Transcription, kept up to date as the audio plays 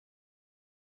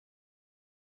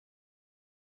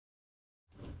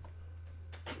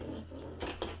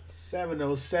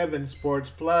707 Sports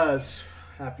Plus.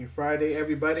 Happy Friday,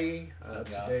 everybody. What's up,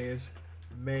 Today is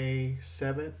May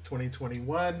 7th,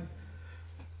 2021.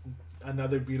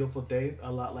 Another beautiful day, a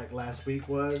lot like last week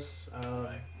was.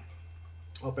 Right.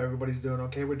 Hope everybody's doing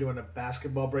okay. We're doing a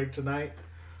basketball break tonight.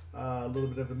 A little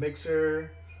bit of a mixer.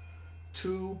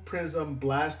 2 Prizm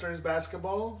Blasters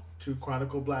basketball. 2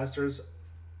 Chronicle Blasters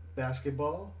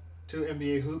basketball. 2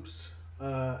 NBA Hoops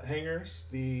hangers,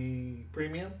 the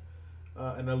premium.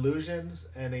 An Illusions,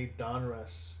 and a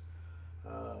Donruss.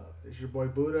 This is your boy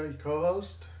Buddha, your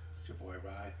co-host. It's your boy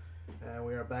Rye. And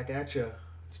we are back at you.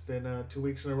 It's been 2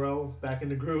 weeks in a row, back in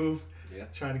the groove. Yeah.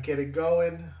 Trying to get it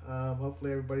going.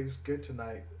 Hopefully everybody's good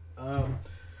tonight.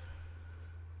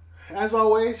 As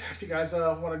always, if you guys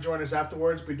want to join us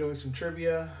afterwards, we're doing some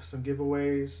trivia, some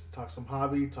giveaways, talk some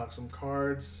hobby, talk some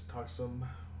cards, talk some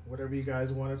whatever you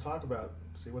guys want to talk about.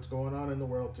 See what's going on in the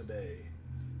world today.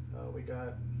 We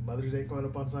got Mother's Day coming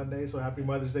up on Sunday, so happy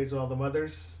Mother's Day to all the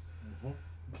mothers.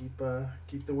 Mm-hmm.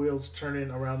 Keep the wheels turning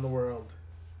around the world.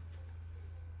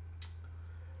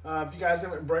 If you guys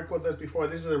haven't break with us before,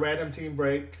 this is a random team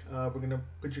break. We're going to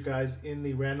put you guys in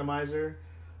the randomizer,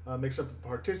 mix up the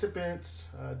participants,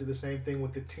 do the same thing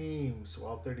with the teams,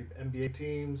 all 30 NBA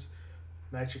teams,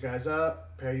 match you guys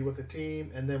up, pair you with a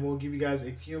team, and then we'll give you guys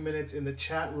a few minutes in the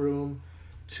chat room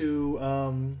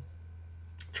to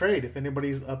trade. If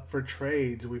anybody's up for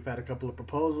trades, we've had a couple of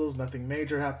proposals, nothing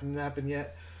major happened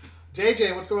yet.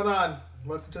 JJ, what's going on?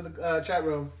 Welcome to the chat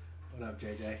room. What up,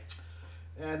 JJ?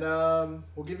 And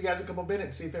we'll give you guys a couple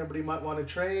minutes, see if anybody might want to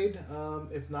trade.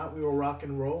 If not, we will rock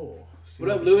and roll. See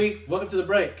What up, Louie? Welcome to the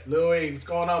break. Louie, what's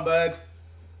going on, bud?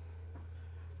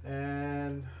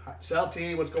 And Cell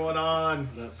T, what's going on?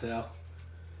 What up, Sal?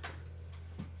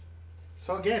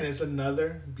 So again, it's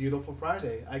another beautiful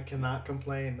Friday. I cannot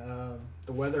complain.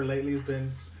 The weather lately has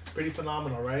been pretty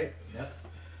phenomenal, right? Yep.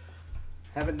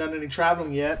 Haven't done any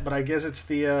traveling yet, but I guess it's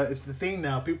the thing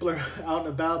now. People are out and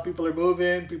about. People are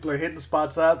moving. People are hitting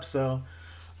spots up. So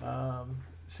it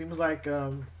seems like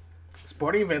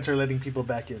sporting events are letting people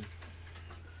back in.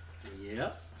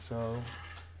 Yep. So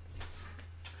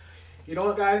you know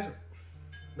what, guys?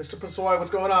 Mr. Pasoy,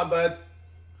 what's going on, bud?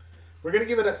 We're gonna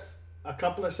give it a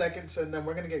couple of seconds, and then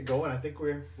we're gonna get going. I think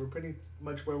we're pretty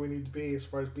much where we need to be as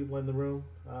far as people in the room,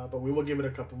 but we will give it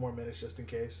a couple more minutes just in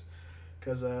case,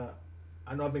 because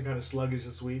I know I've been kind of sluggish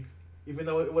this week. Even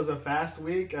though it was a fast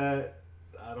week, I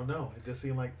don't know. It just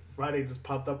seemed like Friday just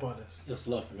popped up on us. It was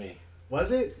slow for me.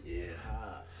 Was it? Yeah.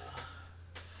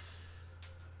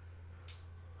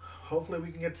 Hopefully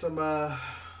we can get some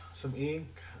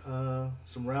ink,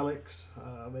 some relics,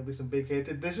 maybe some big hits.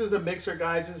 This is a mixer,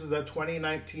 guys. This is a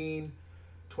 2019,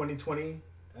 2020,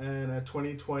 and a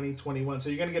 2020-21. So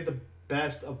you're going to get the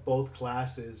best of both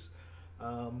classes.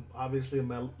 Obviously,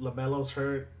 LaMelo's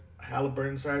hurt.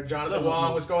 Halliburton's hurt. Jonathan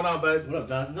Wong, what's going on, bud? What up,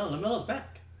 Don? No, LaMelo's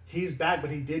back. He's back, but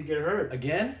he did get hurt.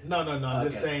 Again? No. I'm Okay.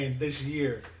 just saying this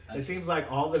year. Okay. It seems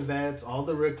like all the vets, all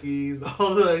the rookies,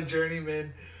 all the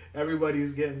journeymen,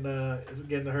 everybody's getting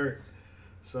hurt.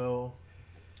 So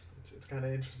it's kind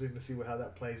of interesting to see how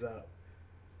that plays out.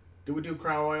 Do we do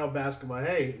Crown Royal basketball?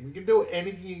 Hey, we can do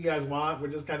anything you guys want. We're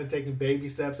just kind of taking baby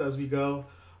steps as we go.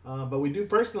 But we do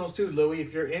personals too, Louie.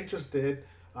 If you're interested,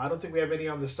 I don't think we have any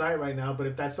on the site right now. But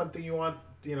if that's something you want,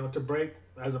 to break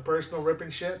as a personal rip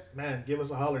and ship, man, give us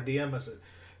a holler, DM us.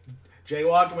 Jay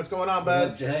Walken, what's going on, bud?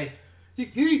 What up,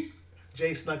 Jay?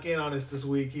 Jay snuck in on us this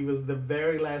week. He was the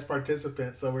very last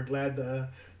participant, so we're glad to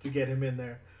get him in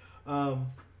there.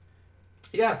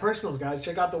 Yeah, personals, guys.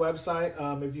 Check out the website.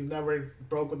 If you've never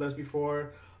broke with us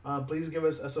before, please give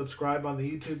us a subscribe on the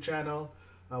YouTube channel.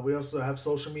 We also have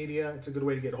social media. It's a good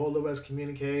way to get a hold of us,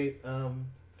 communicate.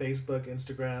 Facebook,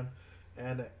 Instagram,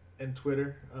 and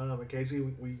Twitter.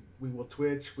 Occasionally we will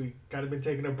Twitch. We kind of been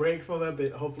taking a break from it,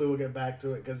 but hopefully we'll get back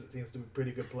to it because it seems to be a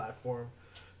pretty good platform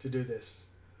to do this.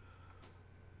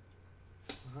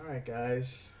 All right,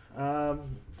 guys.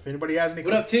 If anybody has any...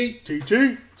 What up, T?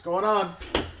 TT, what's going on?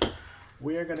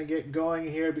 We are going to get going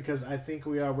here because I think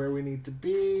we are where we need to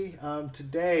be.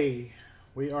 Today,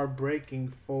 we are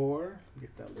breaking for...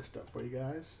 Get that list up for you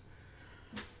guys.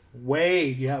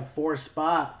 Wade, you have 4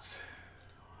 spots.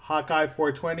 Hawkeye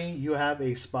 420, you have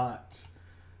a spot.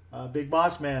 Big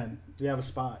Boss Man, you have a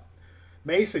spot.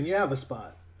 Mason, you have a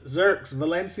spot. Zerks,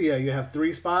 Valencia, you have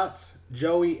 3 spots.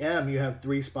 Joey M, you have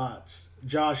 3 spots.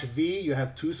 Josh V, you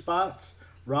have 2 spots.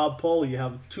 Rob Pole, you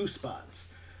have 2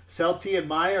 spots. Celty and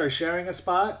Maya are sharing a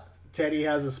spot. Teddy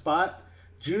has a spot.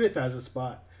 Judith has a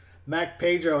spot. Mac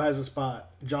Pedro has a spot.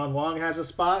 John Wong has a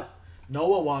spot.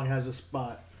 Noah Wong has a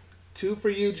spot. 2 for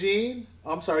Eugene.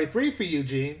 I'm sorry, 3 for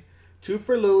Eugene. 2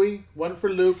 for Louis, 1 for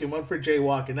Luke, and 1 for Jay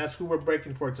Walk. And that's who we're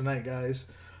breaking for tonight, guys.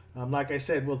 Like I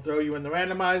said, we'll throw you in the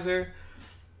randomizer.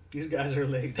 These guys are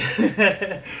late.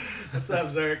 What's up,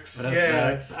 Zerks? What up,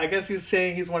 yeah, Zerks? I guess he's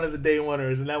saying he's one of the day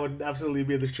oneers, and that would absolutely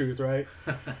be the truth, right?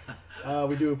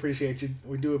 We do appreciate you.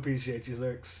 We do appreciate you,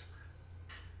 Zerks.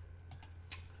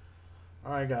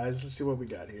 All right, guys, let's see what we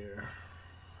got here.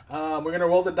 We're going to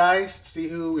roll the dice, see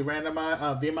who we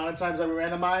randomize, the amount of times that we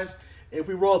randomize. If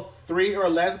we roll 3 or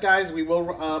less, guys, we will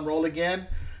roll again.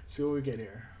 See what we get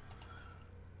here.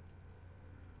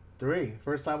 3.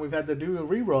 First time we've had to do a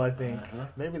re-roll, I think.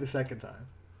 Maybe the second time.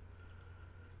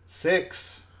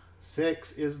 6.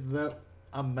 6 is the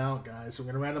amount, guys. So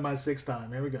we're going to randomize 6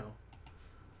 times. Here we go.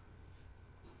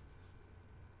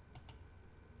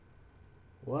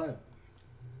 1.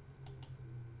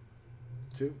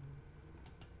 2.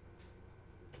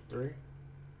 3.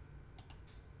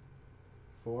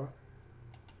 4.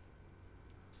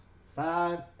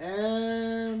 5.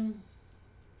 And...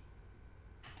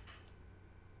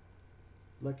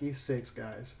 lucky 6,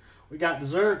 guys. We got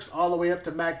Zerks all the way up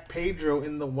to Mac Pedro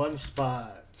in the 1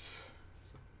 spot.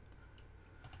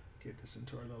 Get this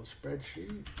into our little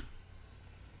spreadsheet.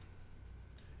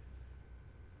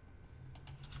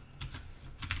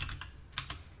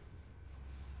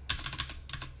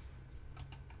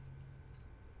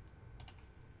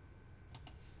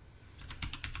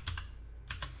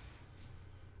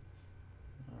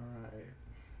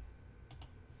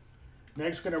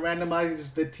 Next, we're going to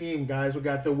randomize the team, guys. We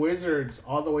got the Wizards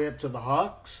all the way up to the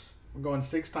Hawks. We're going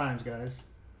 6 times, guys.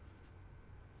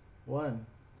 1,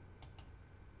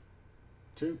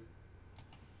 2,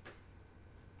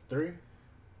 3,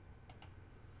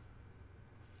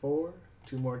 4.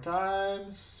 2 more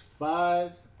times.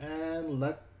 5, and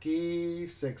lucky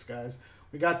 6, guys.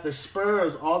 We got the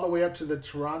Spurs all the way up to the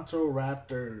Toronto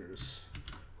Raptors,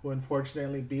 who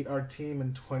unfortunately beat our team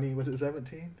in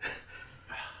 2017?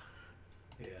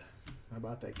 Yeah. How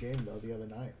about that game, though, the other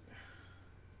night?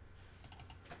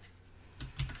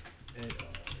 And,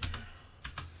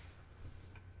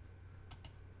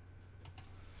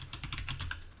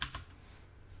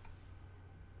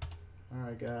 all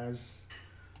right, guys.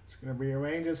 It's going to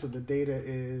rearrange it so the data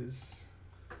is...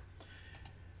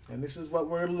 and this is what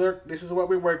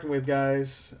we're working with,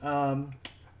 guys.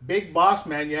 Big Boss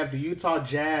Man, you have the Utah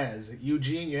Jazz.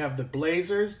 Eugene, you have the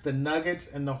Blazers, the Nuggets,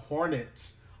 and the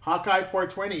Hornets. Hawkeye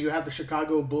 420, you have the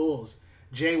Chicago Bulls.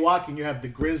 Jay Walking, you have the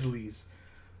Grizzlies.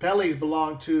 Pellies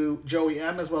belong to Joey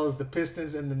M, as well as the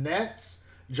Pistons and the Nets.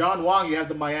 John Wong, you have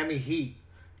the Miami Heat.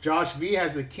 Josh V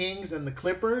has the Kings and the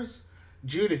Clippers.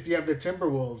 Judith, you have the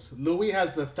Timberwolves. Louis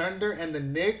has the Thunder and the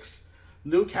Knicks.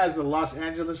 Luke has the Los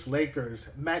Angeles Lakers.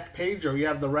 Mac Pedro, you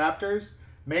have the Raptors.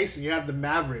 Mason, you have the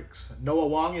Mavericks. Noah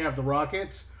Wong, you have the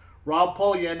Rockets. Rob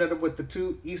Pohl, you ended up with the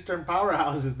 2 Eastern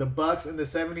powerhouses, the Bucks and the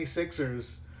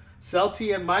 76ers.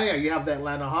 Celti and Maya, you have the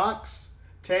Atlanta Hawks.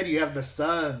 Ted, you have the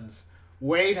Suns.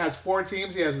 Wade has 4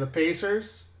 teams. He has the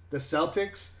Pacers, the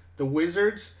Celtics, the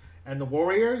Wizards, and the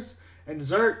Warriors. And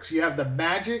Zerks, you have the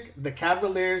Magic, the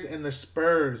Cavaliers, and the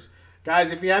Spurs. Guys,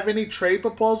 if you have any trade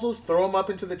proposals, throw them up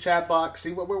into the chat box.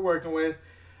 See what we're working with.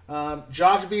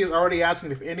 Josh V is already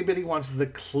asking if anybody wants the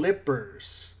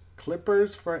Clippers.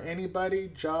 Clippers for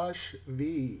anybody? Josh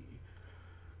V.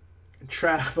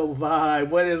 Travel Vibe.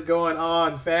 What is going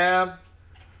on, fam?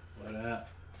 What up?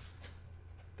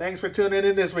 Thanks for tuning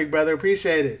in this week, brother.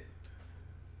 Appreciate it.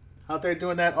 Out there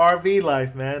doing that RV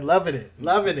life, man. Loving it.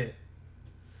 Loving it.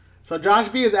 So Josh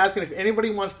V is asking if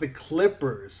anybody wants the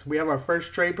Clippers. We have our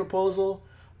first trade proposal.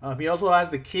 He also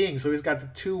has the Kings, so he's got the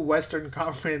 2 Western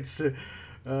Conference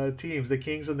teams, the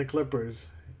Kings and the Clippers.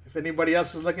 If anybody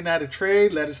else is looking at a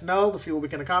trade, let us know. We'll see what we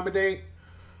can accommodate.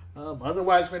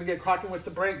 Otherwise, we're going to get cracking with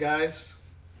the break, guys.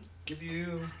 Give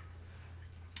you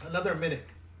another minute.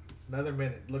 Another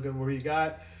minute. Look at where you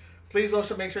got. Please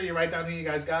also make sure you write down who you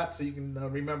guys got so you can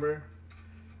remember.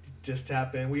 Just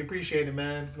tap in. We appreciate it,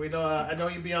 man. We know I know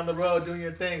you be on the road doing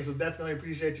your thing, so definitely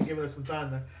appreciate you giving us some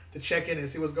time to check in and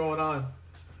see what's going on.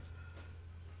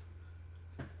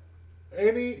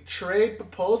 Any trade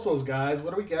proposals, guys?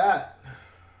 What do we got?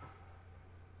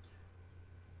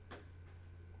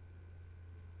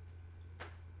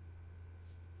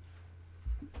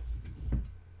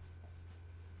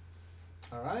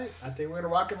 All right, I think we're gonna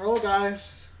rock and roll,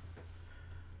 guys.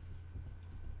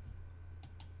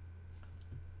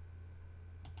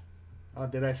 Oh,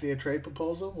 did I see a trade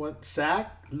proposal? What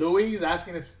sack? Louis is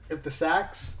asking if the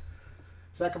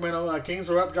Sacramento Kings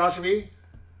are up. Josh V.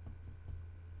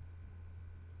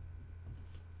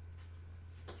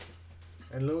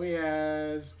 And Louis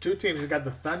has 2 teams. He's got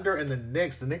the Thunder and the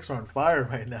Knicks. The Knicks are on fire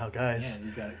right now, guys. Yeah,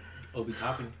 you got Obi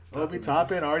Toppin. Obi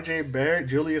Toppin, R.J. Barrett,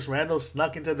 Julius Randle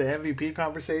snuck into the MVP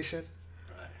conversation.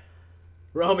 Right.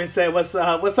 Roman said, "What's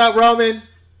up? What's up, Roman?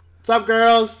 What's up,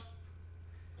 girls?"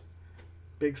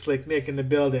 Big Slick Nick in the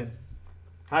building.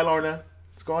 Hi, Lorna.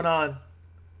 What's going on?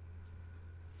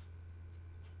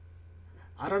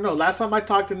 I don't know. Last time I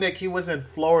talked to Nick, he was in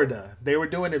Florida. They were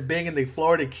doing it big in the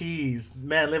Florida Keys.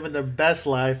 Man, living their best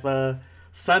life.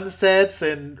 Sunsets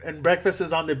and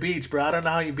breakfasts on the beach, bro. I don't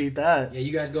know how you beat that. Yeah,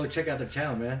 you guys go check out their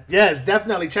channel, man. Yes,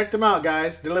 definitely. Check them out,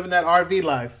 guys. They're living that RV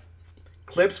life.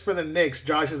 Clips for the Knicks,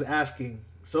 Josh is asking.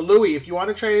 So, Louis, if you want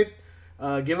to trade,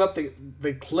 give up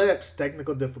the clips.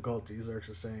 Technical difficulties, Zerks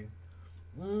is saying.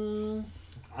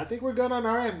 I think we're good on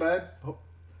our end, bud.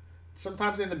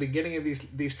 Sometimes in the beginning of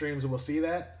these streams we'll see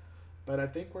that, but I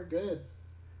think we're good.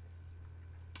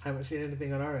 I haven't seen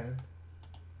anything on our end.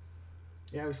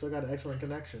 Yeah, we still got an excellent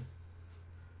connection.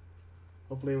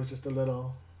 Hopefully it was just a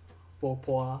little faux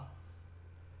pas.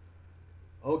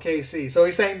 OKC. So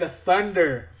he's saying the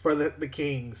Thunder for the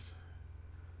Kings.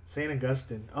 St.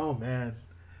 Augustine. Oh, man.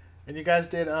 And you guys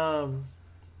did, man,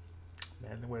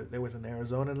 there was in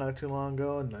Arizona not too long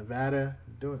ago, and Nevada.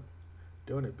 Doing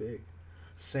it big.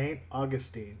 St.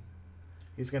 Augustine.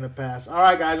 He's going to pass. All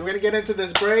right, guys, we're going to get into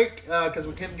this break because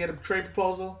we couldn't get a trade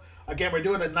proposal. Again, we're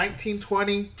doing a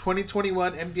 1920-2021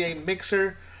 NBA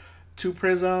mixer, 2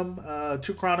 Prizm,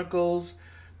 2 Chronicles,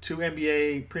 2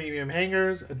 NBA premium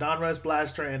hangers, a Donruss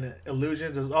blaster, and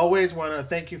illusions. As always, want to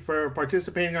thank you for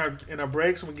participating in our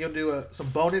breaks. We're going to do some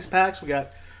bonus packs. We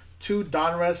got 2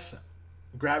 Donruss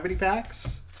gravity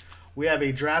packs. We have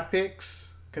a draft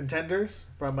picks contenders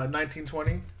from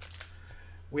 1920.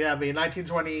 We have a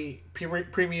 1920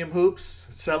 premium hoops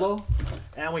cello,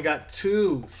 and we got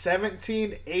 2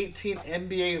 17-18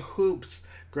 NBA hoops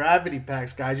gravity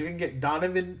packs, guys. You can get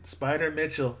Donovan Spider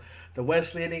Mitchell, the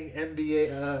West-leading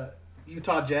NBA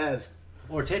Utah Jazz,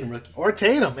 or Tatum rookie,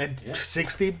 and yeah.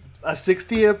 60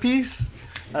 a piece,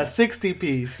 a 60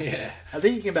 piece. Yeah, I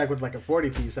think he came back with like a 40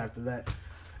 piece after that.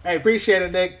 Hey, appreciate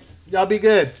it, Nick. Y'all be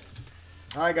good.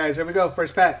 All right, guys, here we go.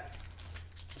 First pack.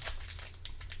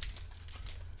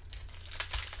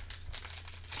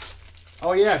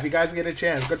 Oh, yeah, if you guys get a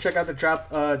chance, go check out the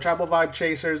Tribal Vibe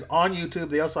Chasers on YouTube.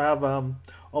 They also have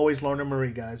Always Lorna Marie,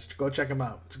 guys. Go check them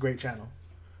out. It's a great channel.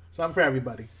 Something for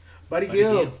everybody. Buddy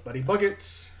Hill. Buddy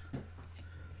Buckets.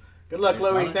 Good luck,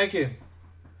 Louie. Thank you.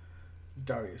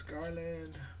 Darius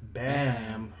Garland.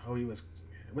 Bam. Oh, he was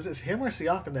it him or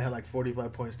Siakam that had like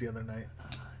 45 points the other night?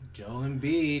 Joel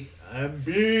Embiid.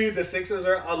 Embiid. The Sixers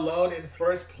are alone in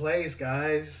first place,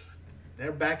 guys.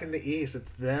 They're back in the East. It's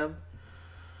them.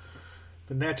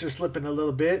 The Nets are slipping a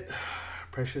little bit.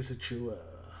 Precious Achua.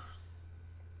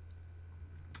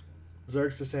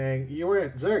 Zerks is saying,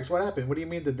 Zerks, what happened? What do you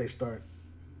mean did they start?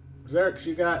 Zerks,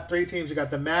 you got 3 teams. You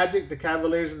got the Magic, the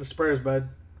Cavaliers, and the Spurs, bud.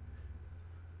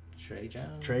 Trey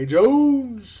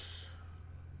Jones.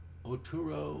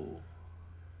 Oturo.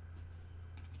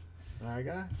 All right,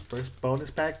 guy. First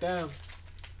bonus pack down.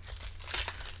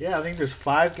 Yeah, I think there's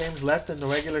 5 games left in the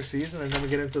regular season, and then we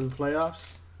get into the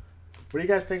playoffs. What do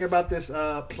you guys think about this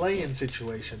play-in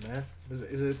situation, man?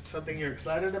 Is it something you're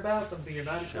excited about? Something you're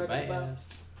not excited about?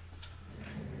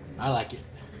 I like it.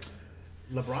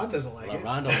 LeBron doesn't like it.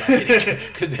 LeBron don't like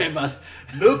it.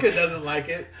 Luka doesn't like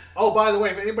it. Oh, by the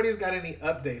way, if anybody's got any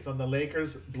updates on the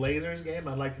Lakers-Blazers game,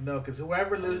 I'd like to know. Because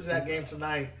whoever loses that game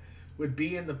tonight would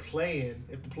be in the play-in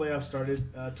if the playoffs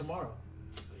started tomorrow.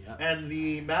 Yeah. And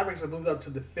the Mavericks have moved up to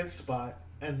the 5th spot.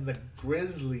 And the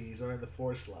Grizzlies are in the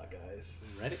 4th slot, guys.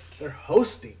 Ready? They're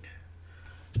hosting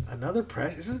another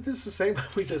Precious. Isn't this the same one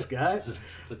we just got?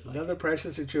 Another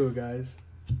Precious Achua, guys.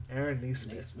 Aaron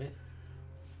Neesmith.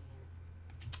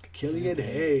 Killian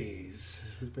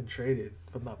Hayes, who's been traded,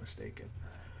 if I'm not mistaken.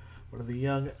 One of the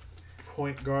young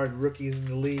point guard rookies in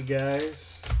the league,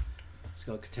 guys. Let's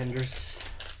go contenders.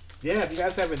 Yeah, if you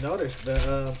guys haven't noticed,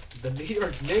 the New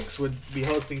York Knicks would be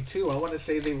hosting too. I want to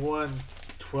say they've won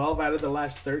 12 out of the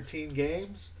last 13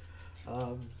 games.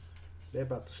 They're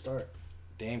about to start.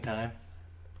 Dame time.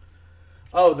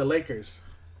 Oh, the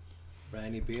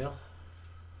Bradley Beal.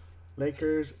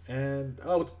 Lakers and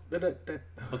that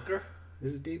Booker.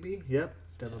 Is it DB? Yep,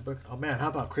 Devin Booker. Oh man, how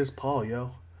about Chris Paul,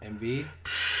 yo? Embiid.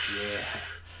 Yeah.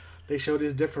 They showed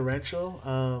his differential.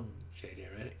 JJ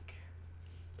Redick.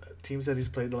 Teams that he's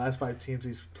played, the last 5 teams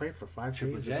he's played for 5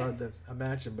 teams. It's hard to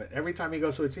imagine, but every time he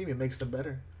goes to a team, it makes them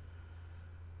better.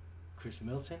 Chris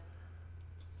Middleton.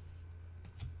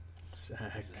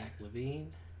 Zach LaVine.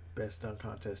 Best dunk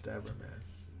contest ever, man.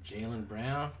 Jaylen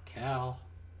Brown. Cal.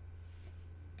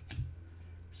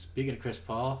 Speaking of Chris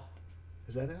Paul.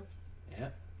 Is that him?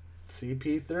 Yep.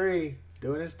 CP3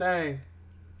 doing his thing.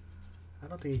 I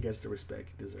don't think he gets the respect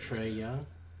he deserves. Trey Young.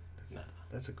 No.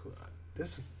 That's a cool.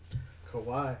 This is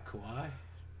Kawhi. Kawhi.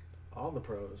 All the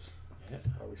pros. Yeah.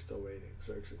 Are we still waiting?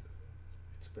 Xerxes.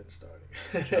 It's been starting.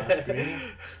 Josh Green.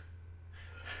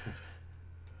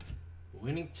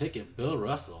 Winning ticket, Bill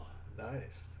Russell.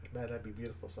 Nice. Man, that'd be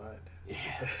beautiful signed.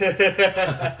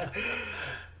 Yeah.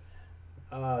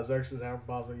 Xerxes Hammer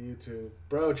Balls on YouTube.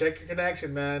 Bro, check your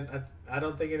connection, man. I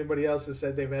don't think anybody else has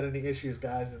said they've had any issues,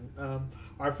 guys. And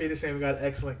our feed is saying we got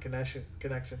excellent connection.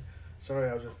 Sorry,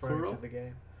 I was referring to the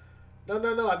game.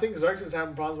 No. I think Xerxes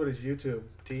having problems with his YouTube,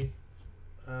 T.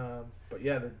 But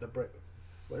yeah, the break.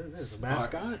 What is this?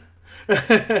 Mascot?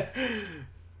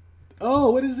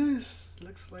 Oh, what is this?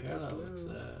 Looks like a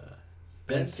blue.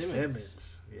 Ben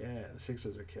Simmons. Yeah, the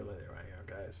Sixers are killing it right now,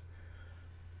 guys.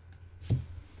 We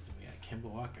got Kemba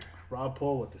Walker. Rob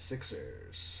Poole with the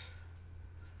Sixers.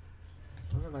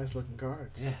 Those are nice looking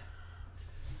cards. Yeah.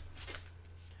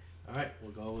 All right,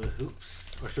 we'll go with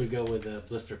hoops, or should we go with the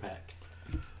blister pack?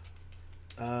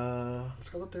 Let's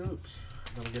go with the hoops.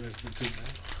 I'm getting this YouTube now.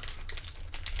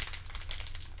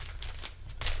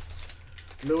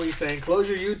 Louis saying, "Close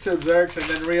your YouTube, Zerks, and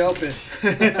then reopen."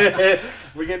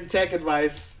 We're getting tech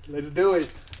advice. Let's do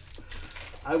it.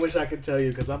 I wish I could tell you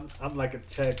because I'm like a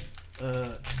tech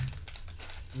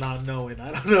not knowing.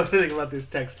 I don't know anything about this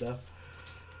tech stuff,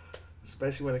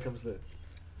 especially when it comes to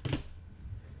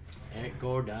Eric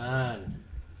Gordon.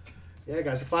 Yeah,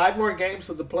 guys, 5 more games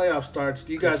till the playoff starts.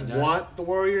 Do you guys want the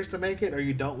Warriors to make it, or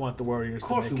you don't want the Warriors to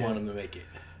make it? Of course we want them to make it.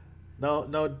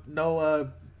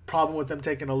 No problem with them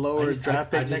taking a lower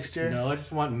draft pick next year? No, I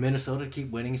just want Minnesota to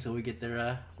keep winning so we get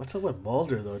their... What's up with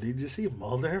Mulder, though? Did you see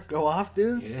Mulder go off,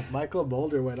 dude? Yeah. Michael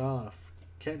Mulder went off.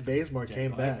 Kent Bazemore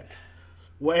came back.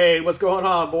 Wade, what's going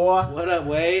on, boy? What up,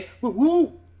 Wade?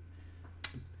 Woo-woo!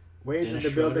 Wade's in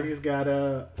the building. He's got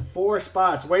 4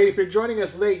 spots. Wade, if you're joining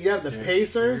us late, you have the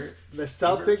Pacers, the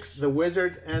Celtics, the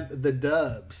Wizards, and the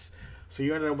Dubs. So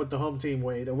you ended up with the home team,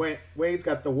 Wade. Wade's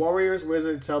got the Warriors,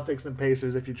 Wizards, Celtics, and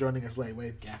Pacers if you're joining us late,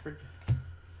 Wade. Gafford.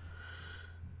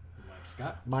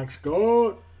 Mike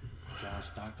Scott. John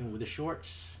Stockton with the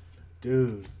shorts.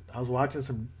 Dude, I was watching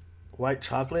some White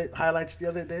Chocolate highlights the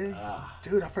other day.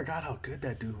 Dude, I forgot how good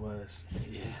that dude was.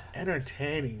 Yeah.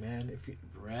 Entertaining, man.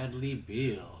 Bradley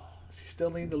Beal. Is he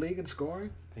still leading the league in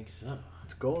scoring? I think so.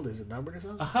 It's gold. Is it numbered or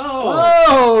something?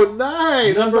 Oh,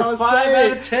 nice. Number 5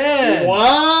 out of 10.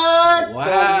 What?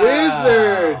 Wow. The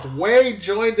Wizards. Wade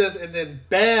joins us, and then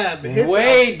bam, hits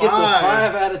Wade gets a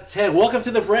 5 out of 10. Welcome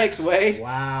to the breaks, Wade.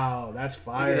 Wow, that's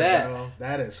fire, bro.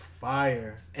 That is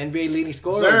fire. NBA leading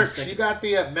scorer. Zerx, you got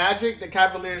the Magic, the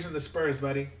Cavaliers, and the Spurs,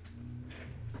 buddy.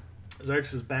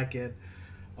 Zerx is back in.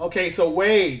 Okay, so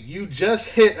Wade, you just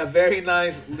hit a very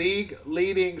nice league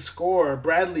leading scorer,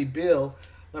 Bradley Beal,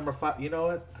 number 5. You know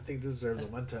what? I think this deserves a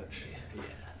 1 touch. Yeah.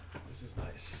 This is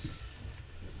nice.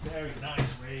 Very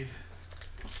nice, Wade.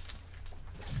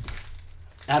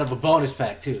 Out of a bonus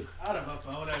pack, too. Out of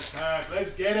a bonus pack.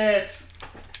 Let's get it.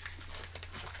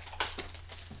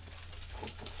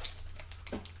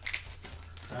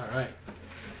 All right.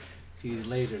 See these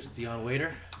lasers. Dion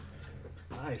Waiter.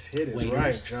 Nice hit is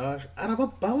right, Josh. Out of a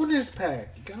bonus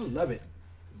pack. You gotta love it.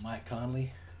 Mike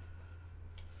Conley.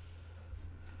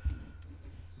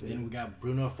 Then we got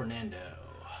Bruno Fernando.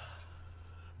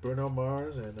 Bruno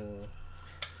Mars and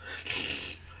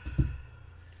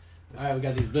all right, we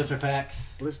got these blister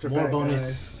packs. More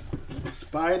bonus. Guys.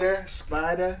 Spider,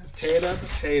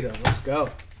 Tatum. Let's go.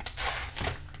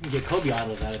 You can get Kobe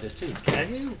autos out of this too.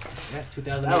 Can you? Yeah,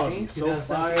 2018. That would be so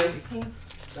fire.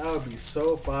 That would be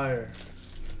so fire.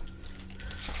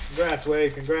 Congrats,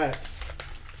 Wade. Congrats.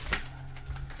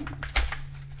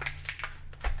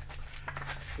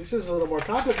 This is a little more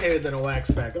complicated than a wax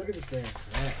pack. Look at this thing.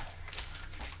 Yeah.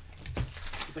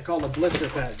 That's what they call the blister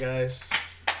pack, guys.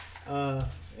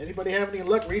 Anybody have any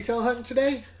luck retail hunting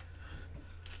today?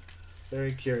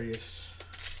 Very curious.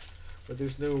 With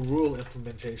this new rule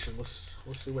implementation, we'll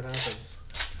see what happens.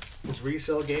 Is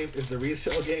the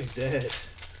resale game dead?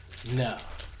 No.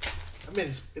 I mean,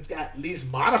 it's got at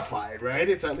least modified, right?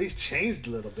 It's at least changed a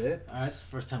little bit. All right, it's the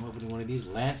first time opening one of these.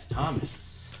 Lance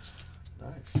Thomas.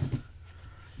 Nice.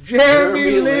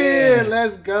 Jeremy Lin,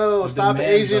 let's go. Stop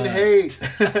Asian hate.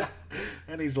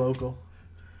 And he's local.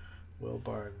 Will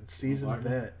Barton, seasoned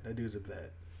vet. That dude's a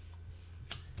vet.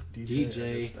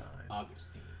 DJ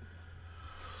Augustine.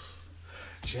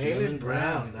 Jaylen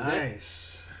Brown,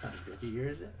 nice. Not his rookie year,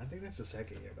 is it? I think that's the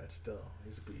second year, but still,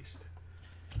 he's a beast.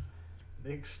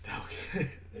 Nick Stalk.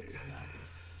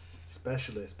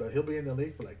 Specialist, but he'll be in the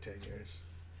league for like 10 years.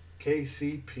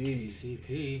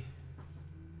 KCP.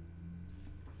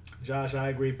 Josh, I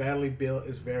agree. Bradley Beal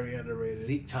is very underrated.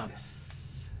 Zeke Thomas.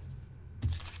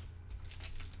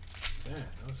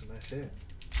 That's a nice hit.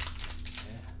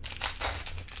 Yeah.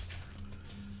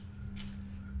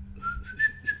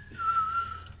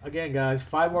 Again, guys,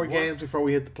 5 more games before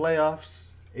we hit the playoffs.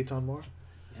 8 on more.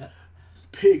 Yep.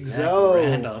 Big Zach Zoe.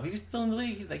 Randolph. He's still in the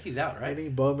league. Like he's out, right? Any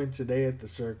Bowman today at the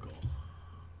Circle?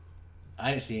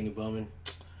 I didn't see any Bowman.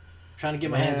 Trying to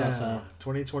get my hands on some.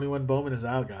 2021 Bowman is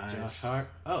out, guys. Josh Hart.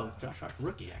 Oh, Josh Hart,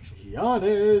 rookie actually.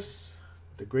 Giannis,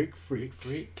 the Greek Freak.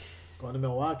 Freak. Going to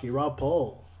Milwaukee. Rob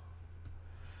Pohl.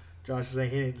 Josh is saying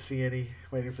he didn't see any.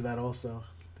 Waiting for that also.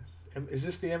 Is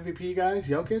this the MVP, guys?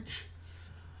 Jokic?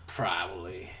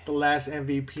 Probably. The last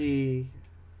MVP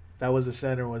that was a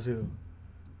center was who?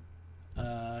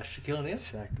 Shaquille O'Neal.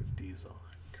 Shaq Diesel.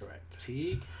 Correct.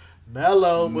 Teague.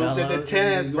 Melo moved into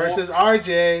 10th versus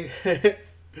RJ.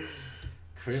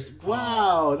 Chris Paul.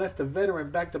 Wow, that's the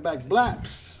veteran back-to-back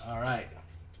blaps. All right.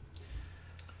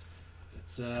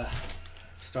 Let's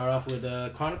start off with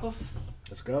Chronicles.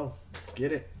 Let's go. Let's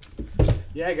get it.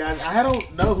 Yeah, guys, I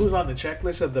don't know who's on the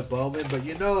checklist of the Bowman, but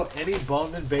you know any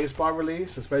Bowman baseball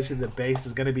release, especially the base,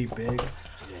 is going to be big.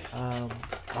 Yeah.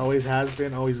 Always has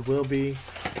been, always will be.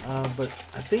 But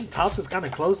I think Topps has kind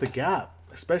of closed the gap,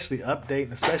 especially Update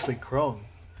and especially Chrome.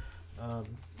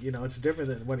 You know, it's different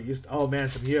than what it used to. Oh, man,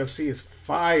 some UFC is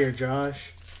fire,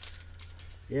 Josh.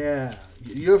 Yeah.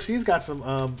 UFC's got some,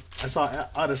 I saw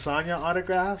Adesanya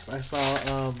autographs. I saw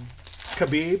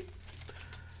Khabib.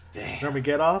 Damn.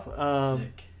 Nurmagomedov.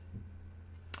 Sick.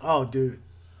 Oh, dude.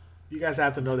 You guys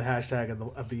have to know the hashtag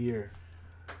of the year.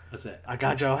 What's that? I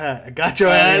got your hat. I got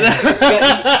your hat.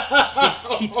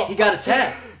 He got a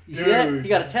tat. You see that? He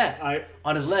got a tat.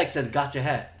 On his leg says, got your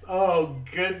hat. Oh,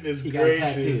 goodness He gracious.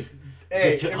 got a tattoo.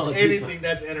 Hey, if anything,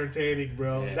 that's entertaining,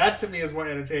 bro. Yeah. That, to me, is more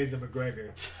entertaining than McGregor.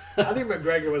 I think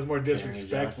McGregor was more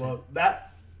disrespectful. That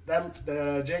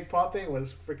Jake Paul thing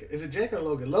was freaking... Is it Jake or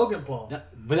Logan? Logan Paul.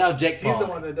 But that was Jake Paul. He's the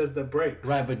one that does the breaks.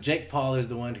 Right, but Jake Paul is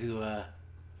the one who... No,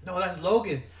 that's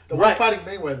Logan. The one fighting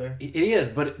Mayweather. It is,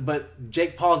 but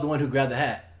Jake Paul's the one who grabbed the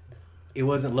hat. It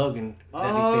wasn't Logan that he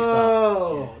faced off.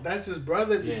 Oh, that's his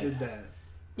brother that did that.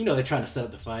 You know they're trying to set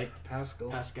up the fight.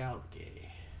 Pascal. Yeah.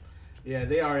 Yeah,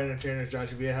 they are entertainers,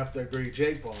 Josh. If you have to agree,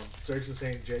 Jake Paul. Search the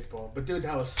saying Jake Paul. But dude,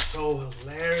 that was so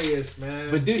hilarious,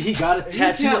 man. But dude, he got a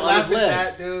tattoo you can't on laugh his leg.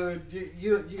 At that, dude.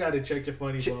 You got to check your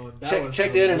funny bone.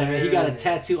 Check the internet, man. He got a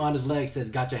tattoo on his leg that says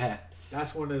 "Got your hat."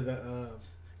 That's one of the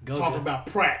talking about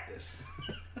practice.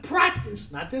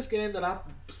 Practice, not this game that I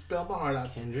spelled my heart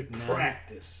out. Kendrick,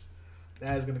 practice.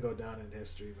 That is gonna go down in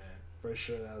history, man. For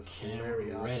sure, that was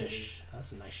hilarious.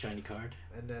 That's a nice shiny card.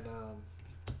 And then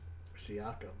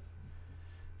Siakam.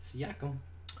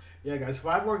 Yeah, guys,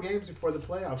 5 more games before the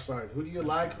playoffs start. Who do you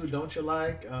like? Who don't you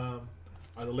like? Are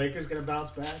the Lakers going to bounce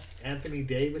back? Anthony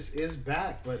Davis is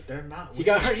back, but they're not. He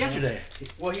got hurt yesterday.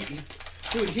 Well,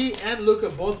 he and Luka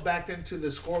both backed into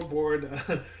the scoreboard,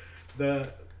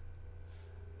 the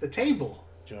table,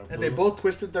 and they both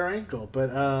twisted their ankle. But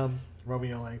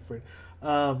Romeo Langford,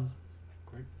 I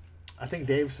think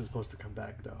Davis is supposed to come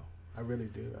back though. I really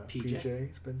do. PJ,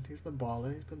 he's been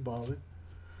balling. He's been balling.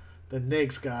 The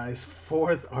Knicks, guys.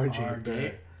 4th, RJ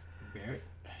Barrett.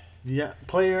 Yeah,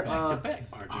 player. Back to back,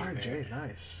 RJ,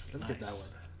 nice. Let me get that one.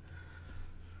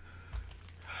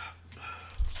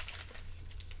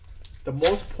 The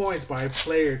most points by a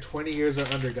player 20 years or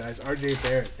under, guys. RJ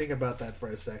Barrett. Think about that for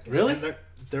a second. Really? And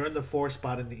they're in the 4th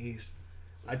spot in the East.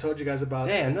 I told you guys about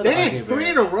that. Dang, 3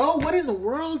 in a row? What in the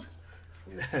world?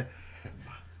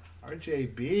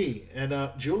 RJB. And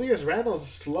Julius Randle's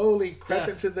slowly crept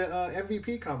into the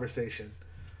MVP conversation.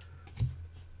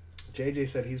 JJ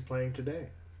said he's playing today.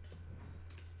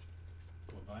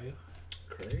 What about you?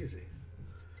 Crazy.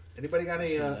 Anybody got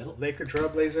any Laker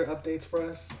Trailblazer updates for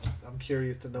us? I'm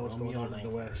curious to know what's going on in the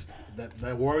West.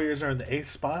 The Warriors are in the 8th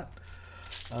spot.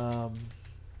 So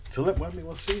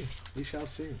we'll see. We shall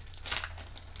see.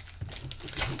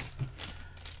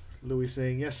 Louis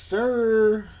saying, yes,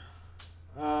 sir.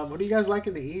 What do you guys like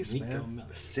in the East, man?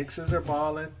 The Sixers are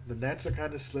balling. The Nets are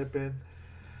kind of slipping.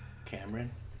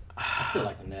 Cameron. I still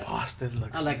like the Nets. Boston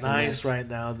looks nice right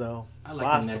now, though. I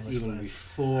like the Nets even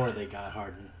before they got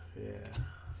Harden. Yeah.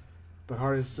 But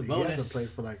Harden, he hasn't played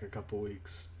for like a couple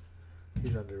weeks.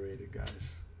 He's underrated,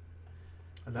 guys.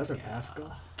 Another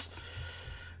Pascal.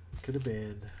 Could have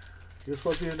been. He was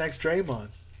supposed to be the next Draymond.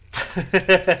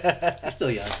 He's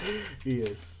still young. He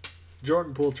is.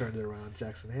 Jordan Poole turned it around.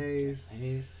 Jackson Hayes.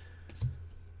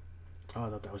 Oh, I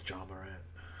thought that was John Morant.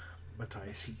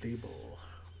 Matisse Thybulle.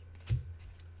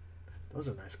 Those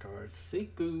are nice cards.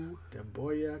 Siku.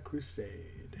 Demboya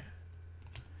Crusade.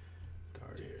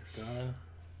 Darius.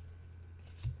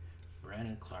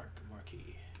 Brandon Clark.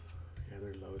 Marquee. Yeah,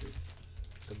 they're loaded.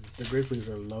 The Grizzlies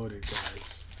are loaded,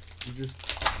 guys.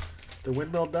 The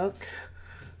windmill dunk.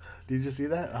 Did you just see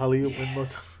that? Hollywood windmill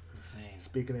dunk. Insane.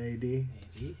 Speaking of AD.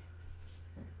 AD.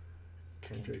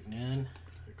 Kendrick Nunn.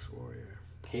 Warrior.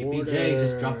 KPJ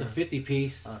just dropped a 50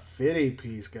 piece. A 50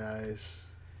 piece, guys.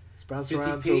 It's bounced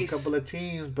around piece. to a couple of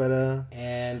teams, but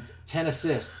and 10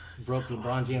 assists. Broke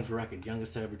LeBron James' record,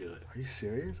 youngest to ever do it. Are you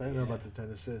serious? I didn't know about the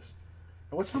 10 assists.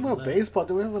 And what's about baseball?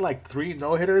 Do we have like 3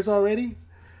 no-hitters already?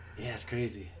 Yeah, it's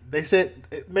crazy. They said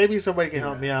maybe somebody can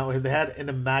help me out. They had an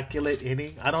immaculate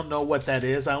inning. I don't know what that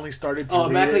is. I only started to read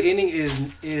immaculate it. inning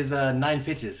is 9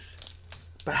 pitches.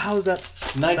 But how is that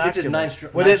 9 pitches, 9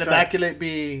 strikes. Would it immaculate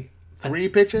be 3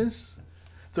 pitches?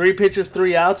 3 pitches,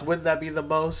 3 outs? Wouldn't that be the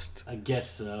most? I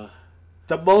guess so.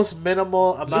 The most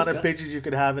minimal amount of pitches you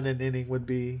could have in an inning would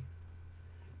be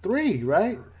 3,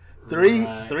 right?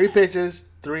 3 pitches,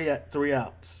 3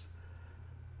 outs.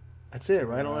 That's it,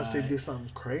 right? Unless they do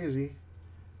something crazy.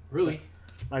 Really?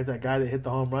 Like that guy that hit the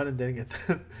home run and didn't get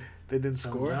they didn't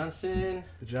score. Johnson.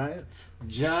 The Giants.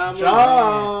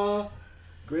 Ja.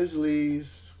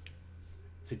 Grizzlies.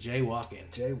 To Jay Walken.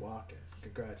 Jay Walken.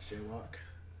 Congrats, Jay Walk.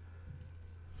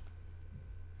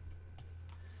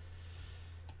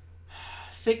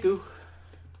 Sekou.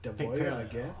 Deboya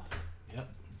again. Yep.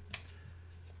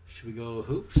 Should we go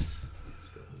hoops? Let's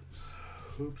go hoops.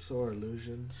 Hoops or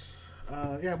illusions?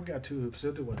 Yeah, we got 2 hoops.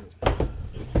 We'll do 1 hoop.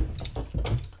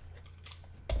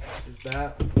 Is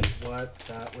that what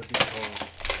that would be called?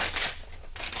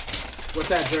 What's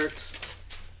that, Jerks?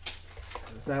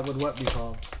 Is that what be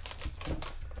called?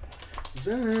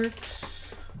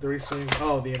 Jerks. 3 swings.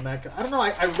 Oh, the immaculate. I don't know.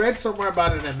 I read somewhere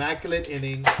about an immaculate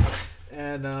inning,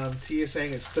 and T is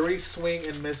saying it's 3 swing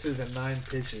and misses and 9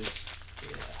 pitches.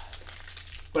 Yeah.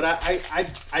 But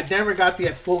I never got the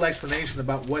full explanation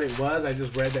about what it was. I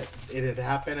just read that it had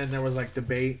happened, and there was like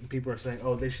debate, and people were saying,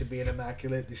 "Oh, they should be an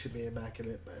immaculate. They should be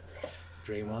immaculate." But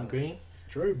Draymond Green.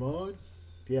 Draymond,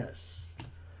 yes.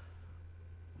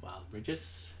 Miles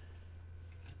Bridges.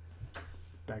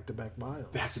 Back-to-back Miles.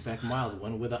 Back-to-back Miles.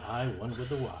 One with an I, one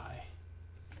with a Y.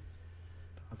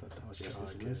 I thought that was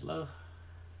Justice John Winslow.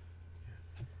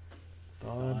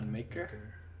 Thon Maker.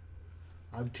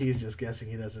 I'm just guessing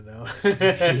he doesn't know.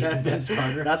 Vince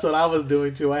Carter. That's what I was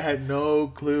doing too. I had no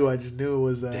clue. I just knew it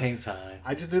was. Dame time.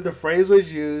 I just knew the phrase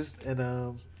was used, and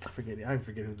I forget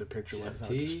who the picture was. I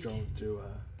was just going through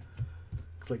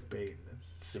clickbait and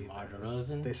DeMar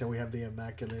DeRozan. They said we have the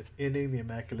immaculate inning, the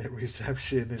immaculate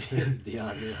reception, and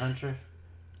DeAndre Hunter.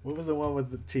 What was the one with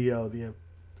the TO? The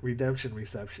redemption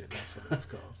reception. That's what it's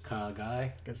called. Kyle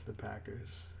Guy against the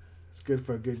Packers. It's good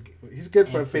for a good. He's good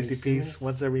for Anthony a 50 piece Simmons.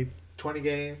 once every 20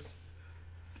 games.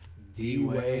 D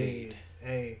Wade.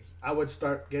 Hey, I would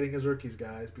start getting his rookies,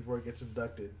 guys, before he gets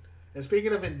inducted. And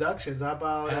speaking of inductions, how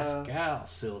about Pascal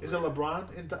Silver? Is it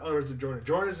LeBron or is it Jordan?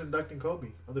 Jordan is inducting Kobe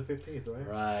on the 15th, right?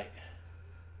 Right.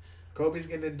 Kobe's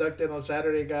getting inducted on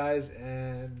Saturday, guys,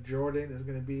 and Jordan is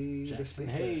going to be the Jackson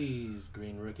speaker. Hayes,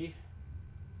 green rookie.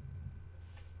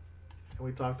 And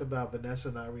we talked about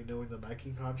Vanessa not renewing the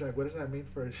Nike contract. What does that mean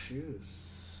for his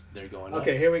shoes? They're going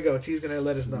Okay, up. here we go. T's going to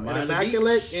let us know. An Smiley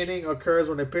immaculate Beach. inning occurs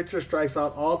when a pitcher strikes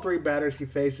out all 3 batters he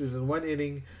faces in one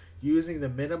inning using the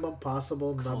minimum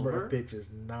possible number Culver? of pitches,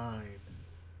 9.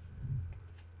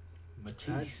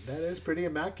 Matisse. That is pretty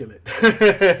immaculate.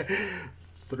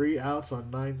 3 outs on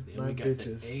 9 Then we got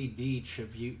pitches. the AD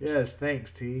tribute. Yes,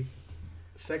 thanks, T.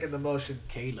 Second the motion.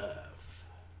 K-Love.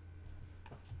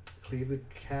 Cleveland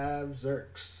Cavs,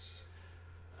 Zerks.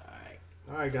 Alright.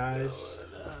 All right, guys.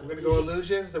 We're going to go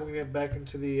illusions, then we're going to get back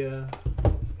into the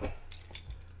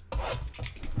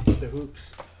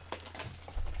hoops.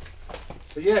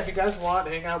 But yeah, if you guys want,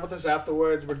 hang out with us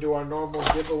afterwards. We'll do our normal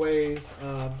giveaways,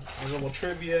 our normal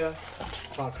trivia,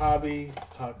 talk hobby,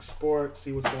 talk sports,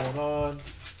 see what's going on.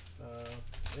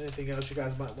 Anything else you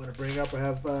guys might want to bring up or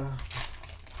have want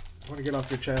to get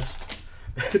off your chest.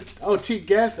 Oh, T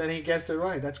guessed, and he guessed it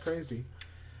right. That's crazy.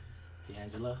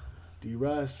 D'Angelo.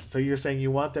 D-Russ. So you're saying you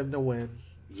want them to win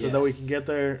so that we can get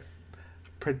their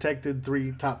protected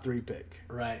top 3 pick.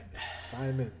 Right.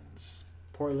 Simons.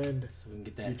 Portland. So we can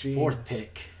get that Eugene. 4th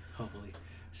pick, hopefully.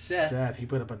 Seth. He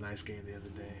put up a nice game the other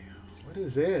day. What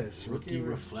is this? Rookie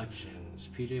Reflections.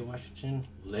 P.J. Washington.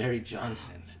 Larry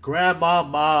Johnson.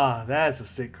 Grandmama. That's a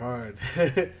sick card.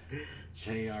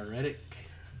 J.R. Redick.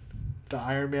 The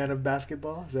Iron Man of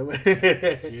basketball? Is that what?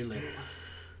 See you later.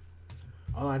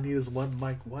 All I need is one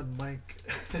mic.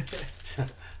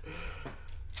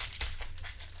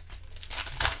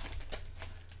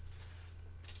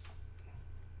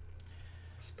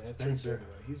 Spencer.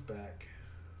 He's back.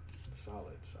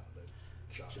 Solid.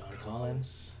 John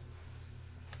Collins.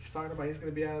 He's talking about he's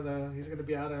gonna be out of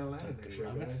Atlanta next year,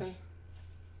 guys.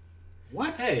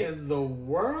 What in the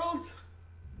world?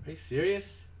 Are you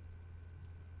serious?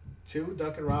 2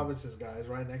 Duncan Robinsons guys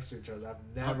right next to each other. I've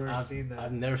never seen that.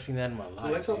 I've never seen that in my life.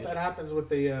 So let's hope that happens with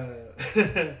the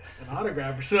an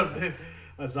autograph or something.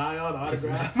 A Zion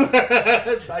autograph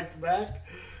back to back.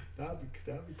 That'd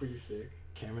be pretty sick.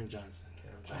 Cameron Johnson.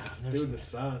 Dude, the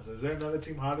Suns. Is there another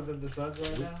team hotter than the Suns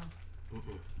right now?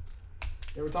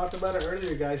 They were talking about it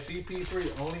earlier, guys.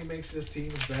 CP3 only makes his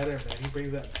teams better, man. He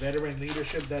brings that veteran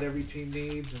leadership that every team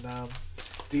needs. And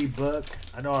D-Book.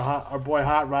 I know our boy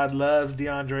Hot Rod loves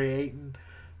DeAndre Ayton.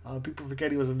 People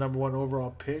forget he was a #1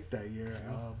 overall pick that year.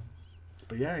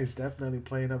 But yeah, he's definitely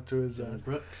playing up to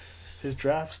his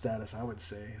draft status, I would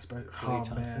say. Oh,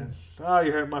 man. Oh,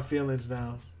 you hurt my feelings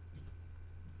now.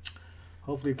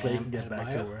 Hopefully Clay can get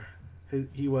back to where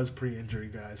he was pre-injury,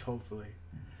 guys. Hopefully.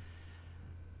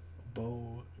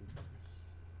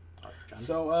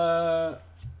 So,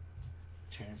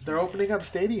 they're opening up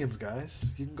stadiums, guys.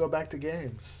 You can go back to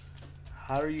games.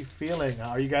 How are you feeling?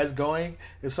 Are you guys going?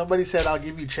 If somebody said, I'll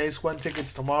give you Chase 1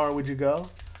 tickets tomorrow, would you go?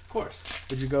 Of course.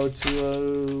 Would you go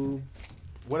to,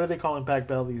 what are they calling Pac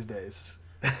Bell these days?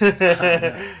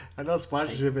 I know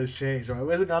sponsorship has changed, right?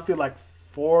 Has it gone through like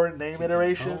 4 name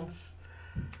iterations?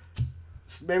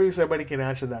 Maybe somebody can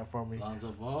answer that for me.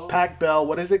 Pac Bell,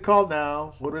 what is it called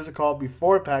now? What was it called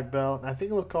before Pac Bell? And I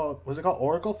think it was called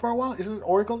Oracle for a while? Isn't it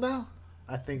Oracle now?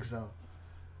 I think so.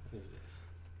 What is this?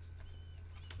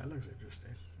 That looks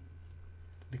interesting.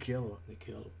 Nikhil.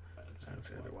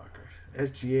 Alexander Walker.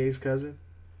 SGA's cousin.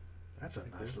 That's a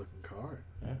nice looking card.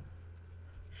 Yeah.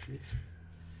 Sheesh.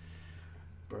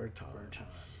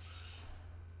 Bertans.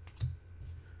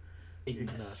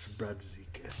 Ignas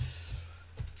Brazikis.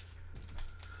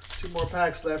 2 more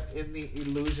packs left in the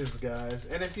Illusions, guys.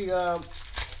 And if you got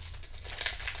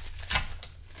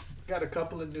a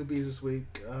couple of newbies this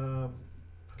week,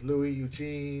 Louis,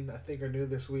 Eugene, I think are new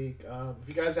this week. If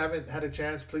you guys haven't had a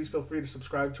chance, please feel free to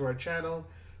subscribe to our channel.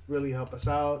 Really help us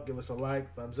out. Give us a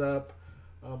like, thumbs up.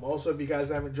 Also, if you guys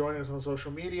haven't joined us on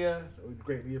social media, we'd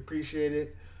greatly appreciate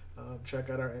it. Check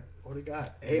out our, what do you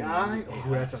got? AI? Oh,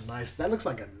 that's a nice, that looks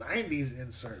like a 90s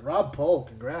insert. Rob Pohl,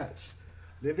 congrats.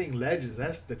 Living Legends,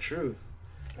 that's the truth.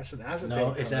 That's an acetate.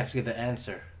 No, it's actually the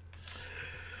answer.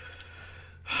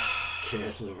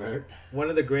 Cheers, Levert. One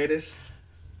of the greatest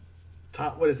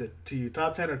what is it to you?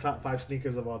 Top 10 or top 5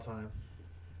 sneakers of all time?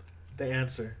 The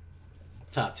answer.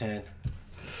 Top 10.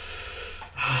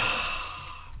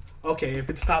 Okay, if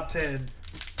it's top 10,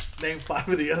 name 5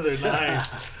 of the other 9.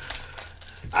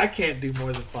 I can't do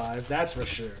more than 5, that's for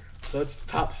sure. So it's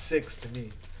top 6 to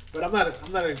me. But I'm not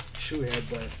a shoe head,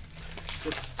 but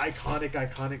just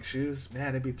iconic shoes. Man,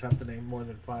 it'd be tough to name more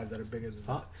than 5 that are bigger than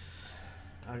Fox.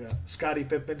 I got Scottie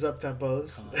Pippen's up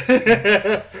tempos.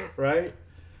 Right?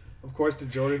 Of course, the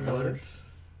Jordan ones.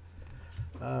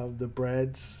 The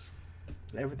breads.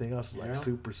 Everything else is like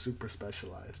super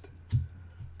specialized.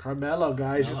 Carmelo,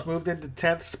 guys, just moved into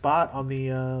 10th spot on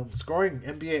the scoring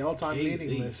NBA all-time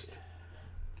leading list.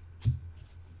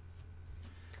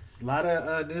 A lot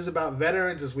of news about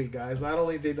veterans this week, guys. Not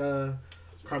only did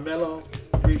Carmelo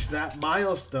reach that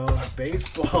milestone,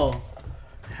 baseball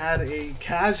had a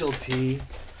casualty.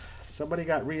 Somebody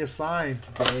got reassigned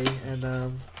today, and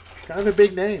it's kind of a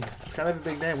big name.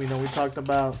 We know we talked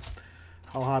about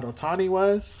how hot Ohtani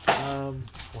was.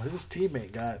 Well, his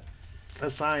teammate got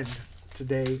assigned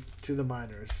today to the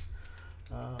minors.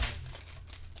 You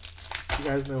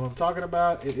guys know who I'm talking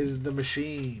about. It is the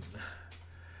Machine.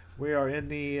 We are in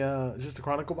the, is this the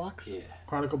Chronicle box? Yeah.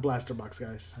 Chronicle Blaster box,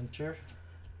 guys. Hunter.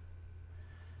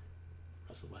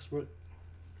 Russell Westbrook.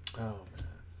 Oh, man.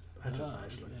 That's a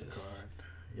nice looking card.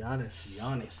 Giannis.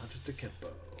 Antetokounmpo.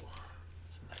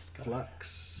 Nice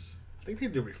Flux. I think they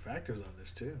do refractors on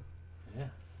this, too. Yeah.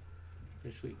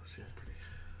 Pretty sweet. Pretty.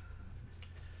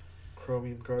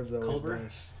 Chromium cards are always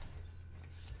nice.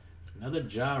 Another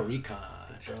Ja Recon.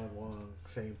 John Wong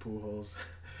saying Pujols.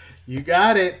 You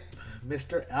got it.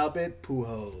 Mr. Albert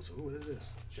Pujols. Ooh, what is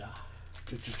this? Ja.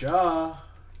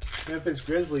 Memphis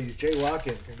Grizzlies. Jay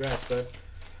Walken. Congrats, bud.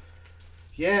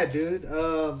 Yeah, dude.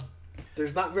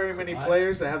 There's not very many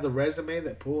players that have the resume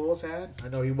that Pujols had. I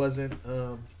know he wasn't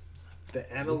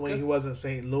the animal when he was in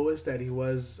St. Louis that he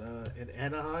was in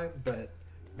Anaheim, but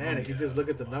man, if you just look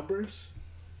at the numbers,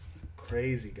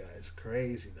 crazy, guys.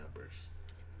 Crazy numbers.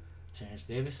 Terrence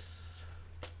Davis.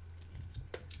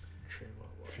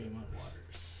 Tremont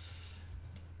Waters.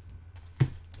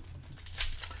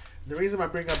 The reason I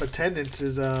bring up attendance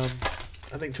is I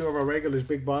think 2 of our regulars,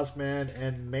 Big Boss Man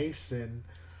and Mason,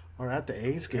 are at the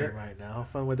A's game right now. How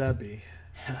fun would that be?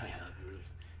 Yeah, that'd be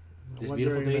really This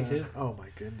beautiful day too. Oh my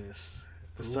goodness.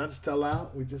 The Cool. sun's still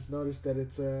out. We just noticed that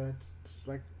it's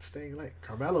like staying late.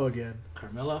 Carmelo again.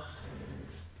 Carmelo.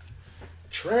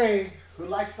 Trey, who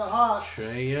likes the Hawks?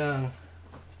 Trey Young.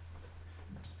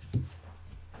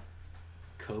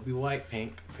 Kobe White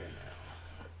pink.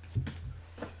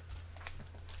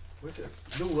 What's it?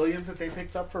 Lou Williams that they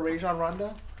picked up for Rajon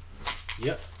Rondo?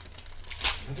 Yep.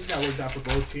 I think that worked out for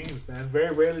both teams, man.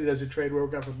 Very rarely does a trade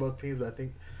work out for both teams. I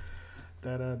think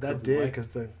that did because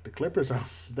the Clippers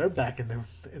they're back in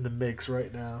the mix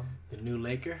right now. The new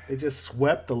Laker. They just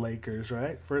swept the Lakers,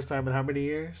 right? First time in how many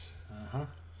years? Uh-huh.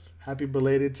 Happy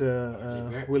belated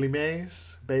to Willie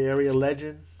Mays, Bay Area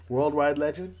legend, worldwide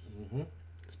legend. Mm-hmm.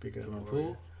 Speaking Jordan of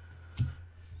Poole.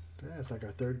 Yeah, it's like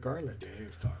our third Garland.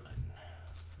 There's Garland.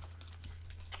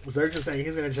 Zerg is saying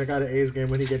he's going to check out an A's game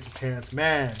when he gets a chance.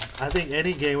 Man, I think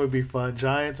any game would be fun.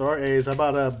 Giants or A's. How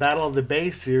about a Battle of the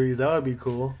Bay series? That would be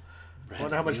cool. I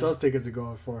wonder how much those tickets are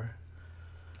going for.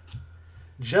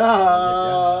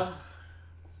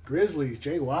 Grizzlies,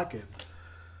 Jay Watkins.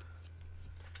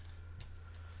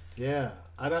 Yeah.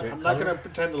 I'm not going to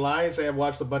pretend to lie and say I've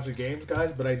watched a bunch of games,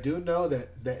 guys, but I do know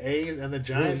that the A's and the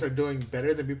Giants are doing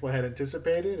better than people had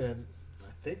anticipated, and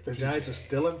I think the Giants are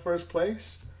still in first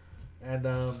place. And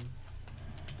I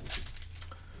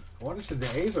want to say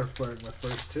the A's are flirting with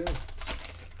first, too.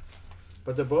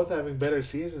 But they're both having better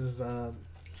seasons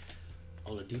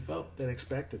Oladipo. than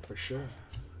expected, for sure.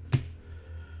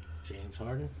 James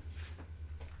Harden.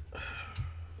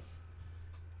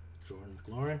 Jordan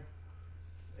McLaurin.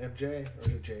 MJ or is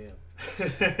it JM?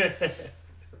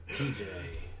 PJ.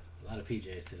 A lot of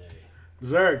PJs today.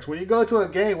 Zergs, when you go to a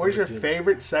game, where's your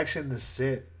favorite section to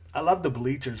sit? I love the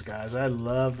bleachers, guys. I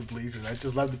love the bleachers. I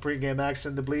just love the pregame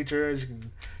action in the bleachers. You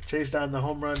can chase down the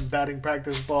home run batting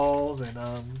practice balls, and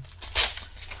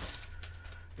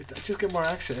just get more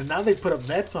action. And now they put up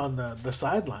nets on the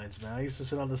sidelines, man. I used to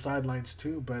sit on the sidelines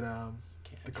too, but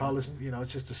the call is,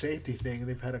 it's just a safety thing.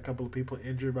 They've had a couple of people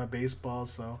injured by baseball,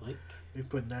 so they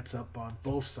put nets up on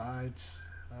both sides.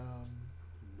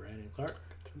 Brandon Clark.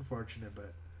 It's unfortunate,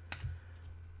 but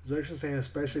Zersh is saying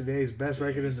especially the A's best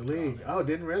record in the league. Oh,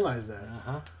 didn't realize that.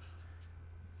 Uh-huh.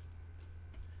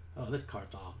 Oh, this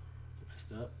card's all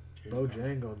messed up.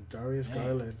 Bojangle, Darius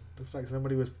Garland. Looks like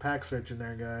somebody was pack searching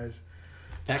there, guys.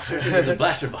 Pack searching in the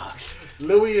blaster box.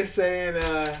 Louis is saying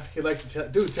he likes to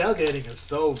tailgating is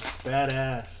so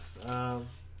badass.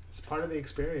 It's part of the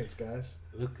experience, guys.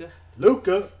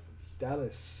 Luka.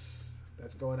 Dallas.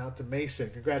 That's going out to Mason.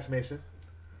 Congrats, Mason.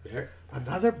 Barrett.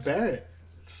 Another Barrett.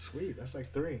 Sweet. That's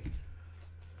like 3.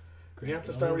 We have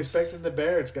to start respecting the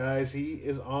Barretts, guys. He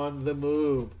is on the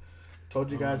move.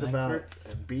 Told you guys about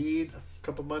Embiid a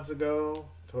couple months ago.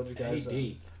 Told you guys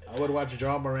I would watch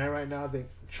John Morant right now. I think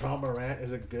John Morant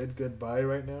is a good buy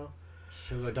right now.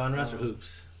 Should we go Donruss or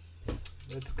Hoops?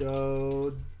 Let's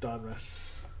go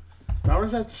Donruss.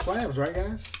 Donruss has the slams, right,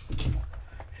 guys?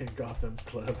 In Gotham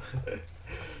Club.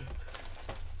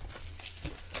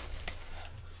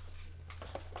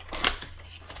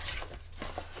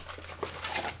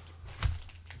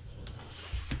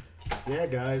 Yeah,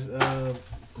 guys.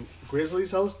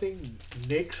 Grizzlies hosting,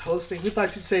 Knicks hosting. Who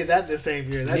thought you'd say that in the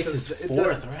same year? That Knicks is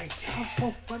fourth, right? It sounds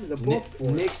so funny. They're both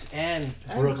fourth. Knicks and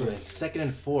Brooklyn, second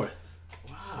and fourth.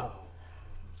 Wow.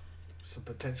 Some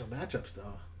potential matchups,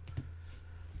 though.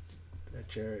 Got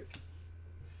Jarrett,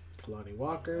 Lonnie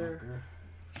Walker.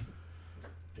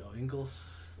 Joe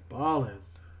Ingles. Ballin'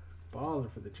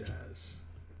 for the Jazz.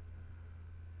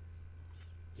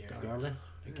 Garland.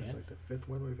 Yeah, it's like the 5th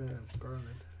one we've had.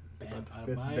 Garland. Bam,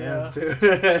 Bam too.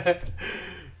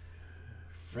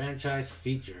 Franchise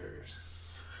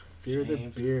features. Fear the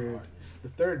Beard. Harden. The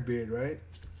 3rd beard, right?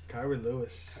 Kyrie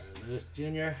Lewis. Kyrie Lewis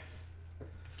Jr.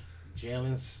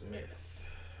 Jalen Smith.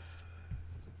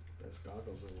 Best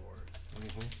Goggles Award.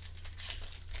 Mm-hmm.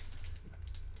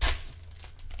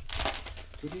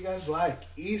 Who do you guys like?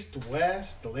 East,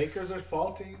 West? The Lakers are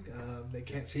faulting. They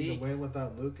can't seem to win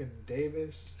without Luke and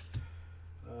Davis.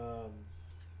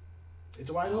 It's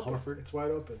wide open. Horford. It's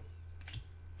wide open.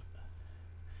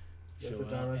 That's the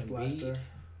Donruss Blaster.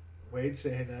 Wade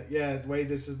saying that. Yeah, Wade,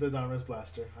 this is the Donruss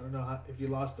Blaster. I don't know if you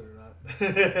lost it or not.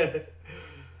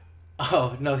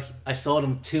 Oh, no. I sold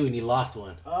him 2 and he lost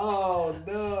 1. Oh,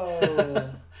 no.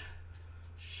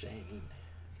 Shane.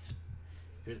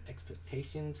 Good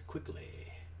expectations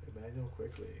quickly. Emmanuel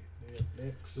quickly.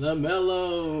 Knicks.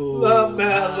 LaMelo.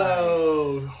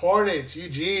 Nice. Hornets.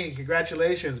 Eugene.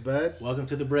 Congratulations, bud. Welcome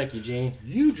to the break,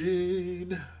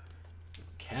 Eugene.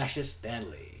 Cassius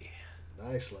Stanley.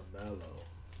 Nice LaMelo.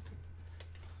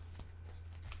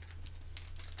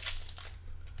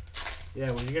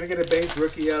 Yeah, when you're gonna get a base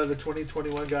rookie out of the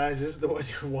 2021 guys, this is the one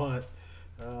you want.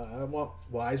 I want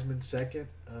Wiseman second.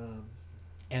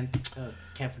 And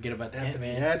can't forget about the Anthony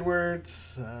Ant-Man.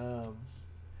 Edwards.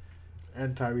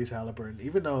 And Tyrese Halliburton.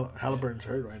 Even though Halliburton's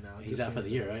hurt right now. He's out for the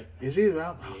year, right? Is he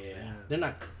out? Oh, Yeah. man. They're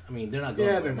not. I mean, they're not going.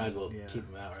 Yeah, They they're might not, as well yeah. keep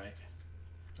him out, right?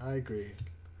 I agree.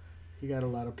 He got a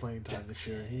lot of playing time this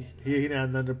year. Man. He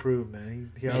had nothing to prove,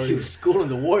 man. He Man, already he was schooling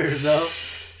the Warriors, though.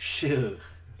 Shoot.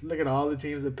 Look at all the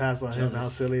teams that pass on him. Jonas. How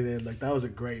silly they like. That was a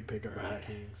great pickup by Right. the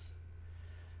Kings.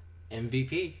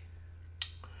 MVP.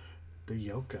 The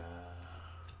Yoka.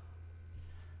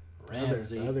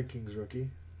 Ramsey. The other Kings rookie.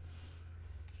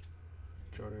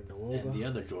 Jordan Nwova. And the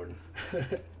other Jordan.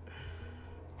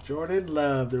 Jordan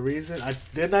Love. The reason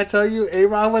didn't I tell you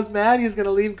A-Rod was mad he's gonna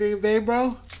leave Green Bay,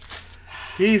 bro?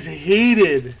 He's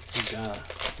heated. He got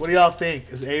What do y'all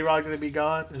think? Is A-Rod gonna be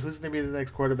gone? Who's gonna be the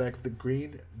next quarterback of the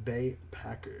Green Bay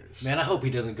Packers? Man, I hope he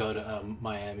doesn't go to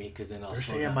Miami because then I'll. They're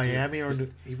slow saying down Miami too. or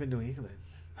even New England.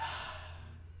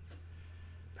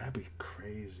 That'd be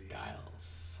crazy.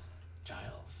 Giles.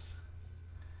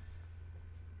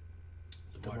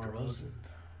 DeMar DeMar DeRozan.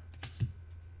 DeRozan.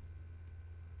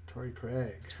 Torrey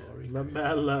Craig. Torrey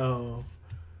LaMelo.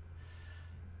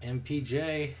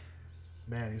 MPJ.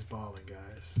 Man, he's balling,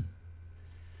 guys.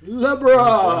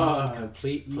 LeBron.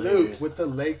 Complete players. Luke with the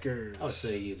Lakers. I would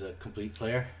say he's a complete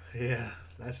player. Yeah,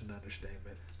 that's an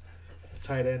understatement.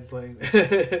 Tight end playing.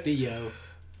 Theo.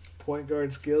 Point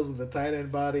guard skills with the tight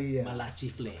end body. Yeah. Malachi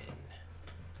Flynn.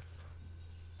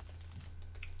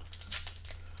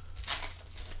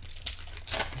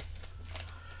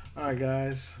 All right,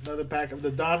 guys. Another pack of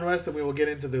the Donruss, and we will get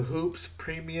into the Hoops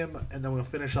Premium, and then we'll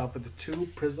finish off with the 2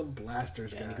 Prizm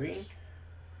Blasters, Danny guys. Green.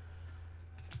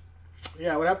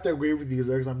 Yeah, I would have to agree with you,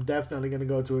 Zergs. I'm definitely going to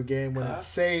go to a game when Okay. it's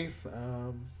safe.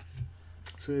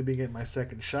 Soon to be getting my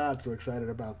second shot, so excited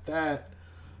about that.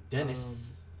 Dennis.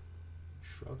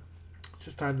 Shrug. It's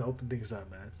just time to open things up,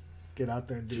 man. Get out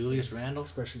there and do Julius things. Randle.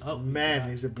 Especially, Oh, man, yeah.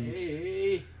 he's a beast.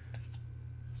 Hey.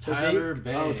 Sadiq? Tyler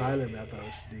Bay. Oh, Tyler Bay. I thought it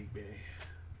was Sadiq Bay.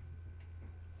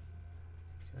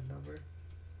 Is that number?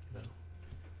 No.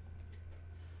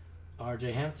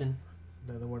 RJ Hampton.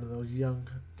 Another one of those young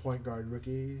point guard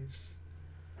rookies.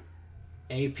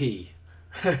 AP.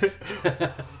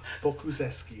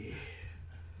 Bokuseski.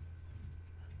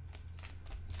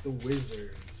 The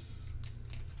Wizards.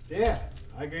 Yeah,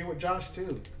 I agree with Josh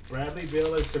too. Bradley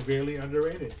Beal is severely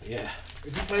underrated. Yeah.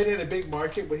 If he played in a big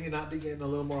market, would he not be getting a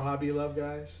little more hobby love,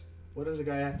 guys? What does a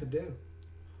guy have to do?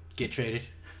 Get traded.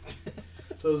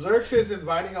 So Zerx is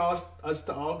inviting us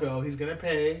to all go. He's gonna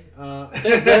pay.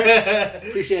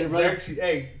 Appreciate it, brother. Zerx,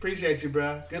 hey, appreciate you,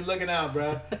 bro. Good looking out,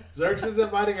 bro. Zerx is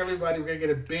inviting everybody. We're gonna get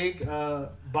a big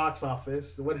box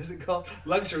office. What is it called?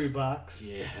 Luxury box.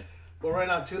 Yeah. We'll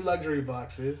rent out 2 luxury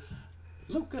boxes.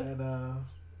 Luka. And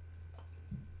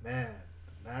man,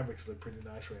 Mavericks look pretty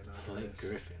nice right now. Blake guys.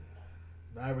 Griffin.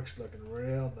 Mavericks looking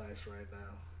real nice right now.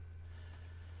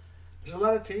 There's a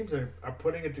lot of teams that are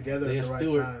putting it together at the Isaiah right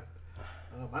Stewart. time.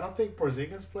 I don't think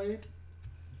Porzingis played.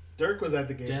 Dirk was at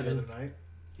the game Devin. the other night.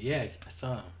 Yeah, I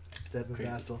saw him. Devin Crazy.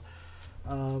 Vassell.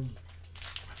 I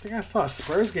think I saw a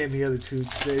Spurs game the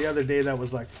other day that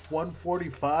was like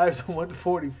 145 to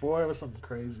 144. It was something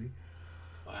crazy.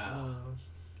 Wow.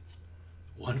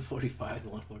 145 to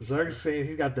 145. Zerk's saying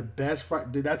he's got the best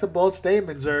fried... Dude, that's a bold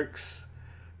statement, Zerk's.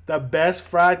 The best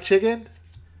fried chicken?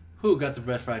 Who got the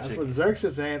best fried That's chicken? what Zerk's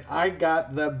is saying. I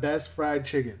got the best fried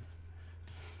chicken.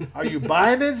 Are you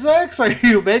buying it, Zerk's? Are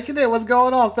you making it? What's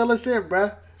going on? Fill us in,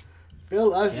 bruh.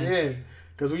 Fill us in.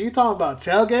 Because when you talking about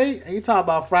tailgate and you talking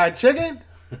about fried chicken,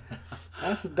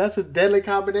 that's a deadly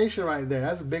combination right there.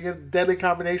 That's a big deadly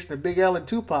combination than Big L and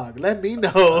Tupac. Let me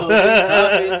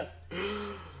know.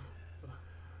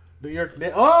 New York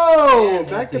Knicks. Oh, And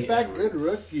back-to-back the good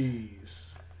Edwards.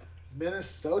 rookies.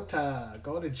 Minnesota.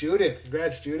 Going to Judith.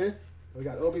 Congrats, Judith. We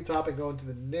got Obi Toppin going to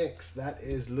the Knicks. That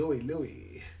is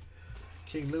Louis.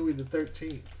 King Louis the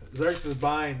 13th. Zerx is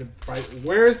buying the fried.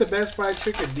 Where is the best fried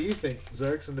chicken, do you think?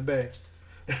 Zerx in the Bay.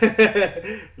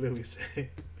 Louis saying.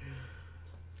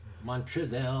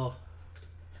 Montrezl.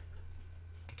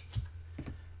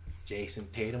 Jason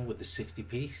Tatum with the 60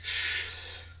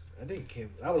 piece. I think it came.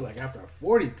 That was like after a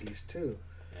 40 piece too.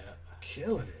 Yeah.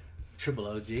 Killing it. Triple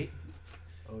OG.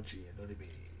 OG and ODB.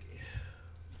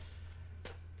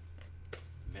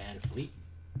 Van Fleet.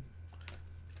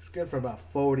 It's good for about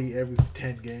 40 every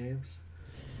 10 games.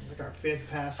 Like our 5th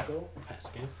Pascal.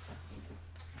 Pascal.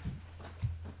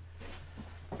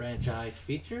 Franchise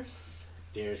features.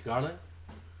 Darius Garland.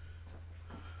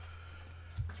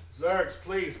 Zerx,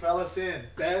 please, fill us in.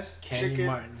 Best Kenny chicken.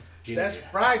 Martin Jr. Best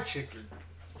fried chicken.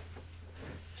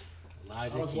 I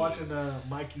was watching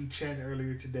Mikey Chen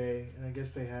earlier today, and I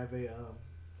guess they have a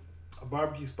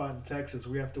barbecue spot in Texas.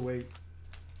 We have to wait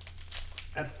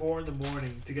at 4 in the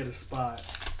morning to get a spot.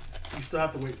 You still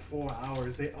have to wait 4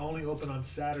 hours. They only open on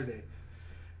Saturday.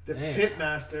 The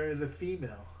pitmaster is a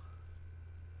female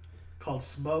called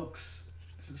Smokes.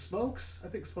 Is it Smokes? I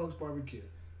think Smokes Barbecue.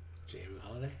 J. Rue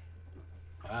Holiday?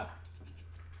 Wow.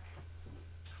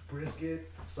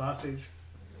 Brisket, sausage.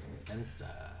 And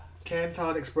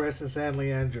Canton Express in San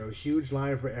Leandro. Huge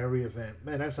line for every event.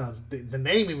 Man, that sounds... The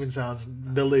name even sounds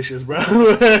delicious, bro.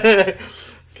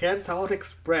 Canton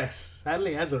Express. San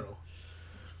Leandro.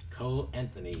 Cole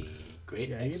Anthony. Great.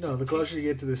 Yeah, you know, the closer you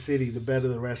get to the city, the better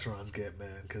the restaurants get, man.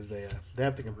 Because they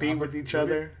have to compete with each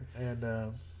other. And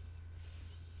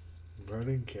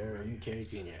Vernon Carey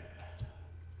Jr.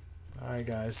 All right,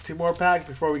 guys. 2 more packs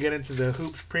before we get into the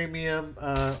Hoops Premium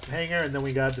hanger. And then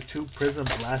we got the 2 Prizm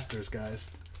Blasters,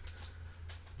 guys.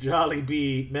 Jolly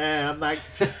Bee. Man, I'm like...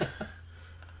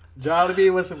 Jolly Bee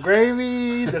with some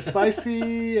gravy. The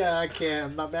spicy.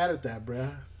 I'm not mad at that, bruh.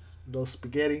 Little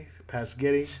spaghetti.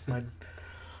 Spaghetti. My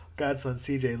godson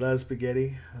CJ loves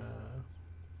spaghetti.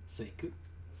 Sekou.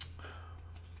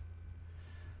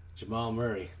 Jamal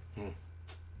Murray.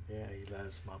 Yeah, he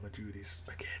loves Mama Judy's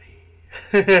spaghetti.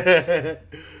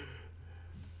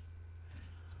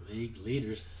 League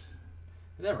leaders.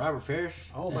 Is that Robert Parrish?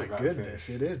 Oh my goodness,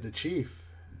 it is the Chief.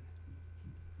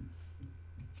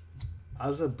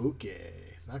 Azabuke.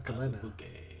 Not Kalena.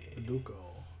 Paduco.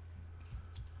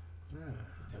 Yeah.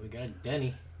 And we got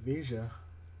Denny. Vija.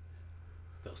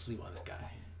 Fell asleep on this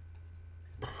guy.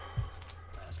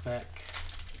 Last pack.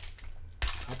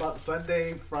 How about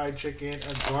Sunday Fried Chicken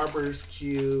at Barber's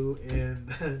Q in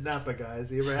Napa,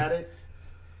 guys? You ever had it?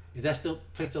 Is that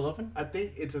place still open? I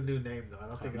think it's a new name, though. I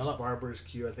don't think it's Barber's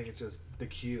Q. I think it's just the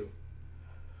Q.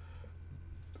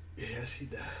 Yes, he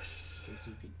does.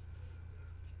 KCP.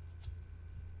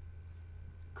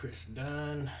 Chris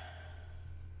Dunn.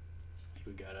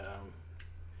 We got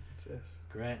what's this?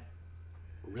 Grant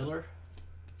Riller.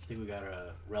 I think we got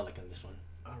a relic in this one.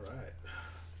 All right.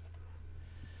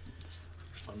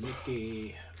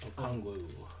 Mickey Okongwu.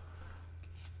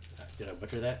 Did I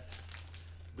butcher that?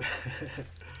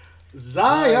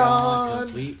 Zion.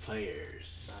 Complete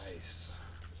players. Nice.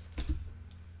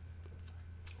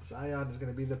 Zion is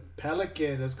going to be the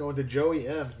Pelican. That's going to Joey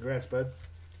M. Congrats, bud.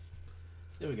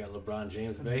 Then we got LeBron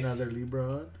James base. Another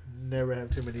LeBron. Never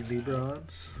have too many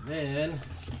LeBrons. Then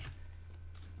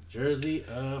jersey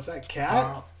of is that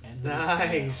Cat?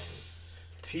 Nice.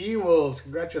 T-Wolves.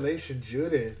 Congratulations,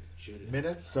 Judith.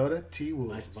 Minnesota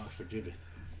T-Wolves. Nice box for Judith.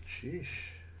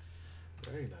 Sheesh.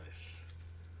 Very nice.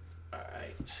 All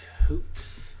right.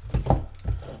 Hoops. All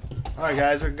right,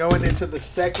 guys. We're going into the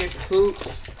second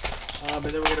hoops. And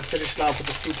then we're going to finish it off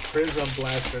with the 2 Prizm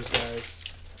Blasters, guys.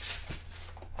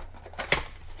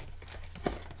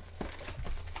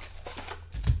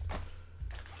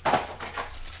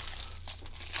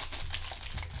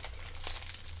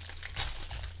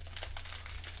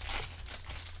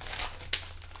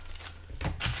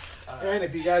 And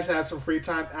if you guys have some free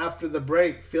time after the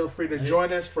break, feel free to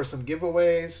join us for some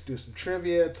giveaways, do some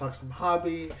trivia, talk some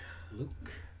hobby,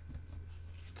 Luke,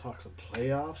 talk some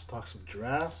playoffs, talk some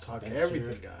draft, talk Spencer,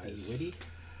 everything, guys. Dinwiddie.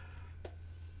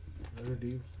 Another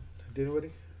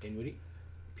Dinwiddie? Dinwiddie.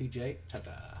 PJ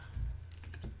Tucker.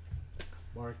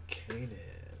 Markkanen.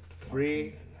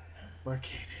 Free.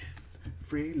 Markkanen.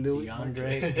 Free Louis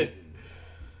DeAndre.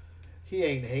 He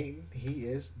ain't hating. He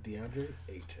is DeAndre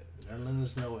Ayton.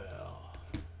 Nerlens Noel.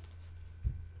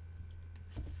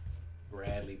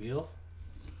 Bradley Beal.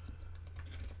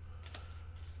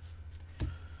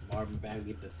 Marvin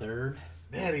Bagley III.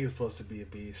 Man, he was supposed to be a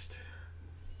beast.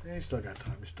 Man, he still got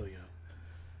time. He's still young.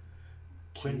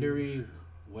 Quindery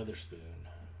Weatherspoon.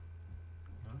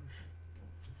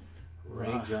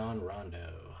 Ray John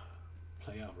Rondo.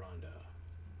 Playoff Rondo.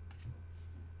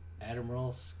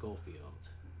 Admiral Schofield.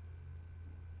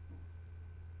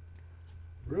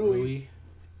 Rui.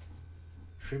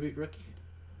 Tribute rookie.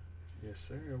 Yes,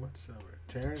 sir. What's silver?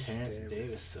 Terrence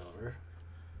Davis silver.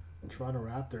 Toronto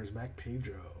Raptors, Mac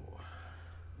Pedro.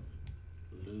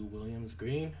 Lou Williams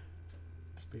green.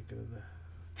 Speaking of the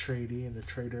tradee and the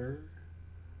trader.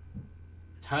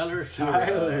 Tyler,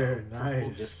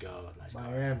 nice. Disco. Nice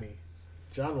Miami. Card.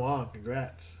 John Wong,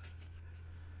 congrats.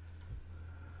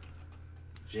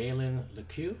 Jalen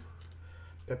LeCue.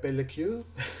 Pepe LeCue.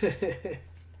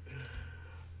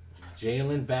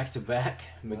 Jalen back-to-back.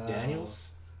 McDaniels. Wow.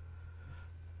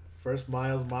 First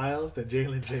Miles, then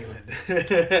Jalen.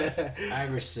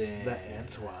 Iverson. The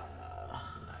Antoine.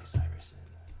 Nice Iverson.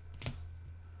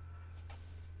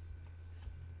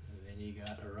 And then you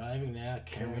got Arriving now,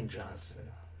 Cameron Johnson.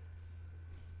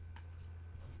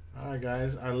 All right,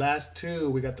 guys. Our last two.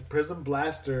 We got the Prizm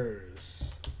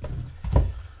Blasters.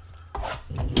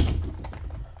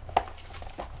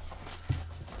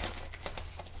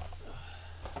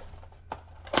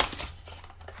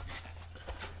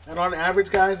 And on average,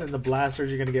 guys, in the Blasters,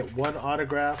 you're going to get one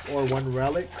autograph or one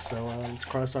relic. So let's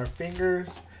cross our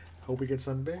fingers. Hope we get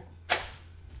something big.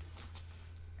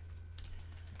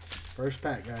 First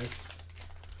pack, guys.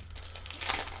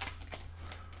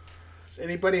 Does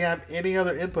anybody have any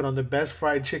other input on the best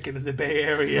fried chicken in the Bay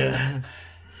Area?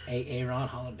 Aaron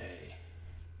Holiday.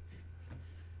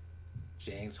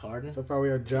 James Harden. So far, we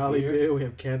have Jolly Bill. We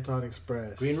have Canton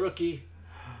Express. Green rookie.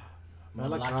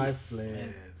 Malachi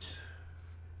Flint.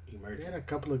 Emerging. He had a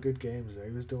couple of good games there.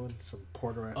 He was doing some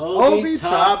Porter. Obi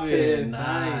Toppin.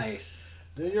 Nice.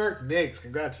 New York Knicks.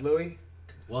 Congrats, Louis.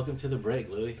 Welcome to the break,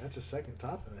 Louis. That's a second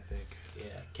Toppin, I think.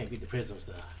 Yeah, can't beat the Prizms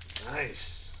though.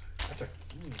 Nice. That's a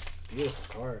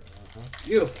beautiful card.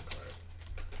 Beautiful card.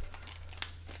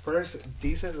 First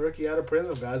decent rookie out of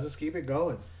Prizm, guys. Let's keep it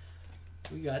going.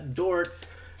 We got Dort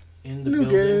in the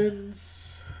building.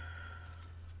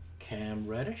 Cam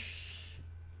Reddish.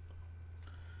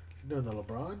 You doing the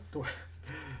LeBron?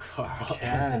 Carl Cat.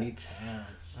 Anthony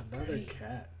Towns. Another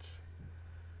cat.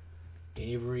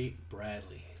 Avery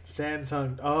Bradley.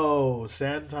 Sandtung. Oh,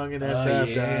 Sandtung and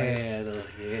SF, guys.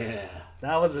 Yeah.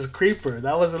 That was a creeper.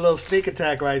 That was a little sneak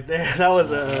attack right there. That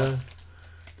was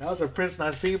a Prince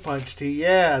Nassim punch tee.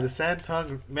 Yeah, the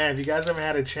Sandtung. Man, if you guys ever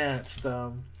had a chance,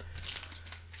 there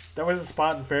was a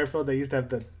spot in Fairfield they used to have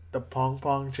the Pong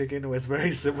Pong chicken. It was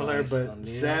very similar, but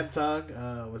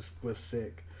Sandtung was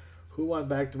sick. Who won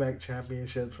back-to-back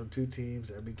championships from two teams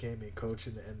and became a coach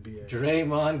in the NBA?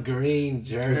 Draymond Green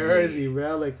jersey. Jersey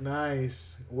relic,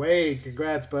 nice. Wade,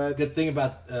 congrats, bud. Good thing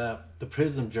about the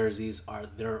Prizm jerseys are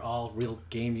they're all real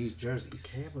game-used jerseys.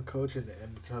 Became a coach in the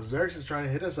NBA. So Zerx is trying to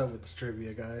hit us up with this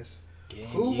trivia, guys.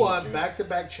 Who won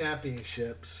back-to-back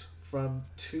championships from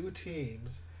two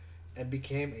teams and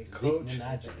became a coach in the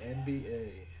NBA?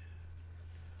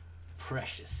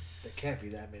 Precious. There can't be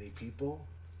that many people.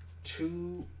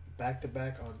 Two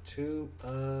back-to-back on two.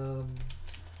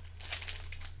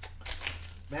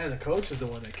 Man, the coach is the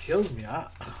one that kills me. I'm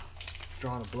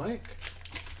drawing a blank.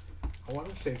 I want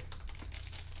to say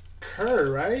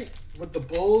Kerr, right? With the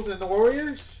Bulls and the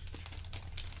Warriors?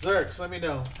 Zerx, let me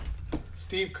know.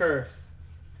 Steve Kerr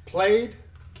played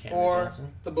for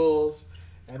the Bulls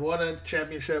and won a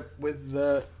championship with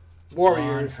the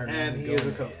Warriors, and he is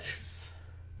a coach.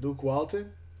 Luke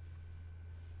Walton?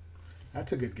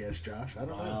 That's a good guess, Josh. I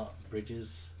don't know.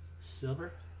 Bridges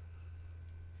Silver.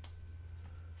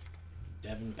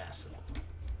 Devin Vassell.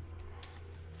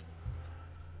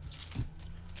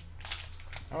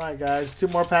 All right, guys. Two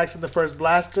more packs in the first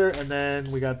blaster, and then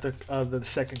we got the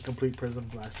second complete Prizm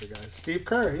blaster, guys. Steve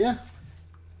Kerr, yeah.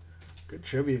 Good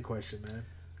trivia question, man.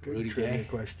 Good Rudy trivia Gay.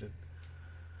 question.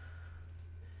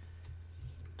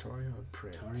 Torian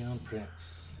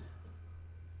Prince.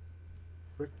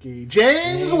 Rookie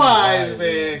James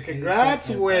Wiseman. Congrats,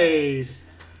 Wade.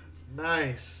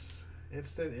 Nice.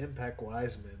 Instant impact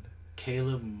Wiseman.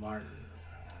 Caleb Martin.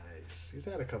 Nice. He's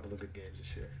had a couple of good games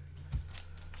this year.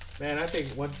 Man, I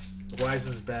think once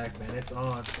Wiseman's back, man, it's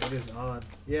on. It is on.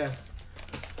 Yeah.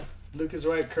 Luke is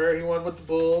right. Kerr, he won with the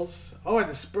Bulls. Oh, and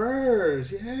the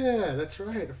Spurs. Yeah, that's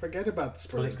right. I forget about the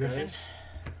Spurs, guys.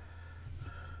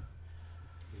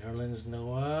 Nerlens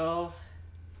Noel.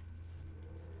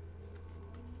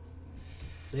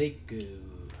 Sekou.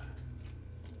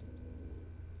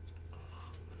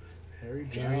 Harry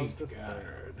Giles the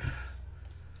third.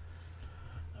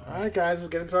 All right, guys,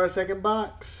 let's get into our second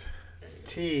box.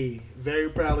 T, very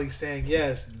proudly saying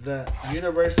yes, the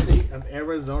University of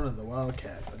Arizona, the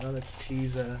Wildcats. I know that's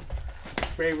T's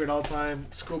favorite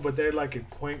all-time school, but they're like a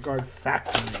point guard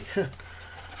factory.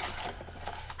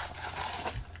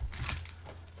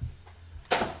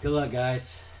 Good luck,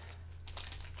 guys.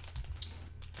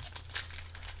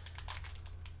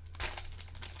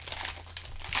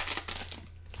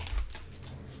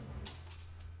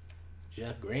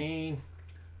 Jeff Green.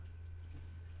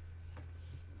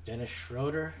 Dennis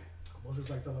Schroeder. Almost looks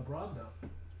like the LeBron, though.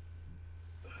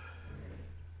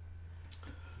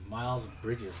 Miles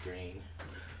Bridges Green.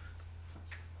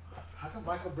 How come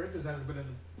Michael Bridges hasn't been in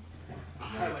the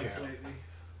highlights lately?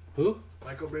 Who?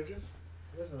 Michael Bridges?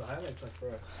 He wasn't in the highlights like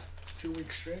for 2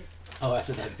 weeks straight. Oh,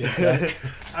 after that big cut.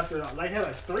 After that, like, had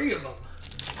like 3 of them.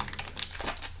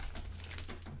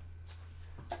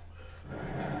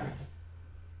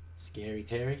 Scary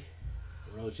Terry.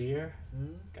 Rozier.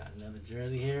 Got another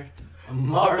jersey here.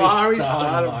 Amari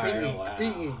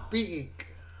Stoudemire. Beat Ink.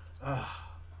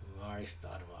 Amari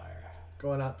Stoudemire.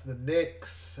 Going out to the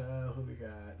Knicks. Who we got?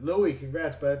 Louis,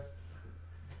 congrats, bud.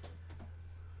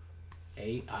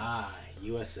 AI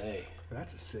USA.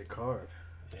 That's a sick card.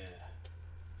 Yeah.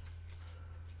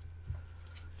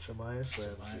 Shamias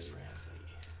Ramsey. Ramsey.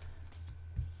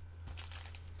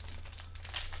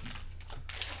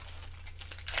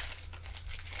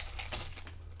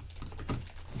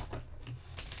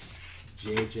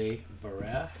 JJ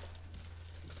Barea.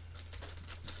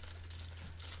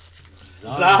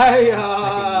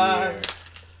 Zion.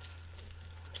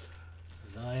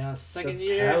 Zion second The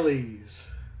year. Pellies.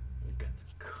 We got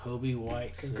Kobe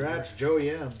White. Congrats, silver. Joey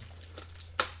M.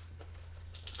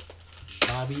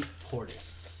 Bobby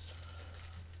Portis.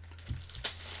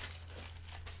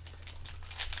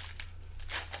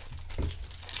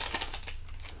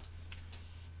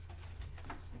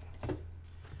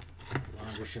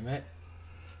 Laundry Shamet.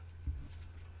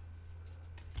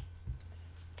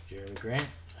 Jeremy Grant.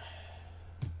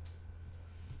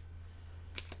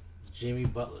 Jimmy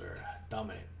Butler.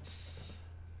 Dominance.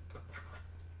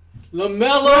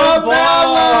 LaMelo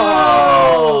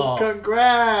Ball.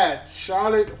 Congrats,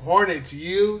 Charlotte Hornets,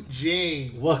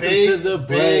 Eugene. Welcome to the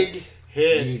break, big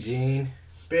hit. Eugene.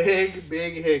 Big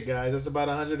hit, guys. That's about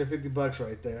 $150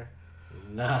 right there.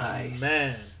 Nice.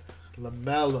 Man,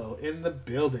 LaMelo in the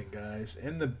building, guys.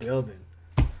 In the building.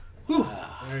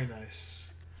 Wow. Very nice.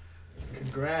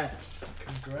 Congrats,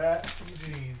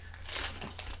 Eugene.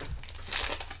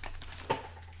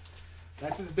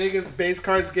 That's as big as base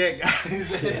cards get, guys.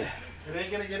 Yeah. It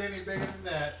ain't gonna get any bigger than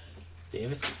that.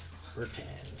 Davis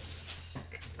Bertans.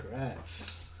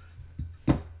 Congrats.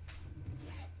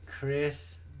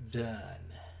 Chris Dunn.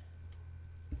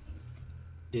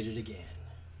 Did it again.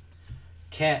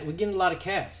 Cat. We're getting a lot of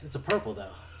cats. It's a purple,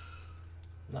 though.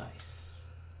 Nice.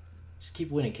 Just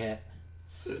keep winning, Cat.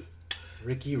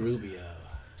 Ricky Rubio.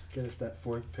 Get us that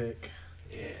 4th pick.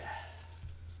 Yeah.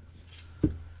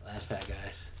 Last pack,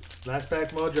 guys. Last pack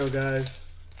mojo, guys.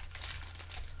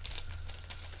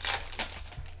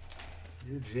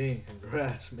 Eugene,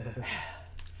 congrats, man.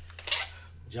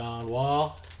 John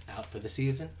Wall, out for the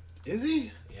season. Is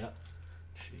he? Yep.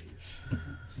 Jeez.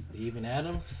 Steven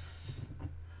Adams.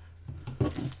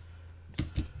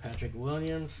 Patrick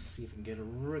Williams. See if we can get a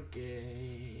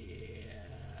rookie.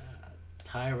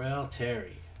 Tyrell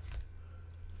Terry.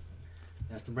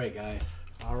 That's the break, guys.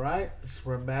 All right, so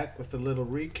we're back with a little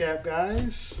recap,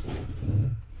 guys.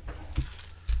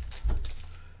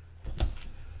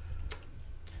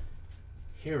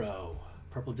 Hero,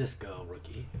 Purple Disco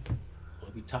rookie.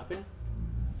 Obi Toppin.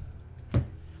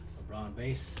 LeBron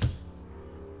base.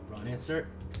 LeBron insert.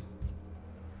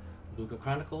 Luka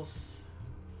Chronicles.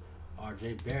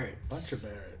 RJ Barrett. Bunch of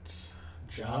Barretts.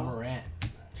 John Morant.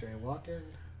 Jay Walken.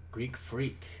 Greek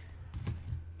Freak.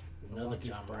 Another Milwaukee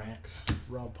John Morant. Bucks.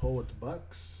 Rob Poe with the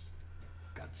Bucks.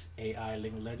 Got this AI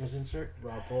League of Legends insert.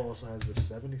 Rob Poe also has the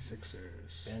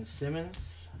 76ers. Ben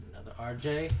Simmons. Another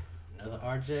RJ. Another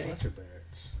RJ. Bunch of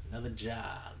Barretts. Another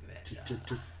job.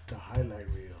 The highlight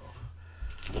reel.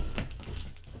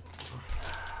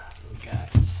 We got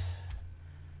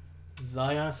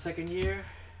Zion second year.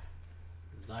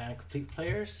 Zion complete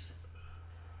players.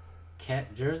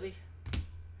 Cat jersey.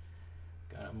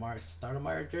 Got a Mark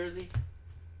Stoudemire jersey.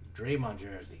 Draymond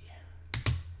jersey.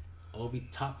 Obi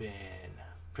Toppin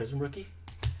Prizm rookie.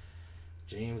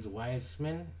 James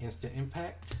Wiseman instant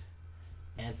impact.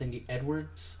 Anthony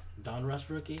Edwards Donruss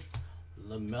rookie.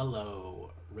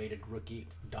 LaMelo rated rookie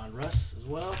Donruss as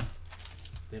well.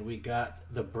 Then we got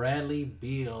the Bradley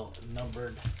Beal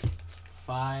numbered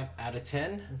 5 out of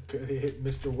 10. Good hit,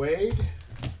 Mr. Wade.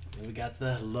 Then we got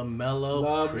the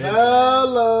LaMelo.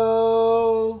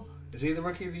 LaMelo. Is he the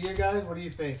rookie of the year, guys? What do you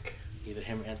think? Either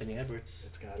him or Anthony Edwards.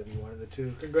 It's got to be one of the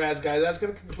two. Congrats, guys. That's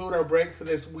going to conclude our break for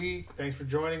this week. Thanks for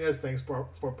joining us. Thanks for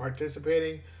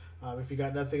participating. If you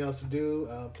got nothing else to do,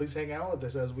 please hang out with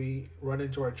us as we run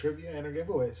into our trivia and our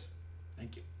giveaways.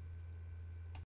 Thank you.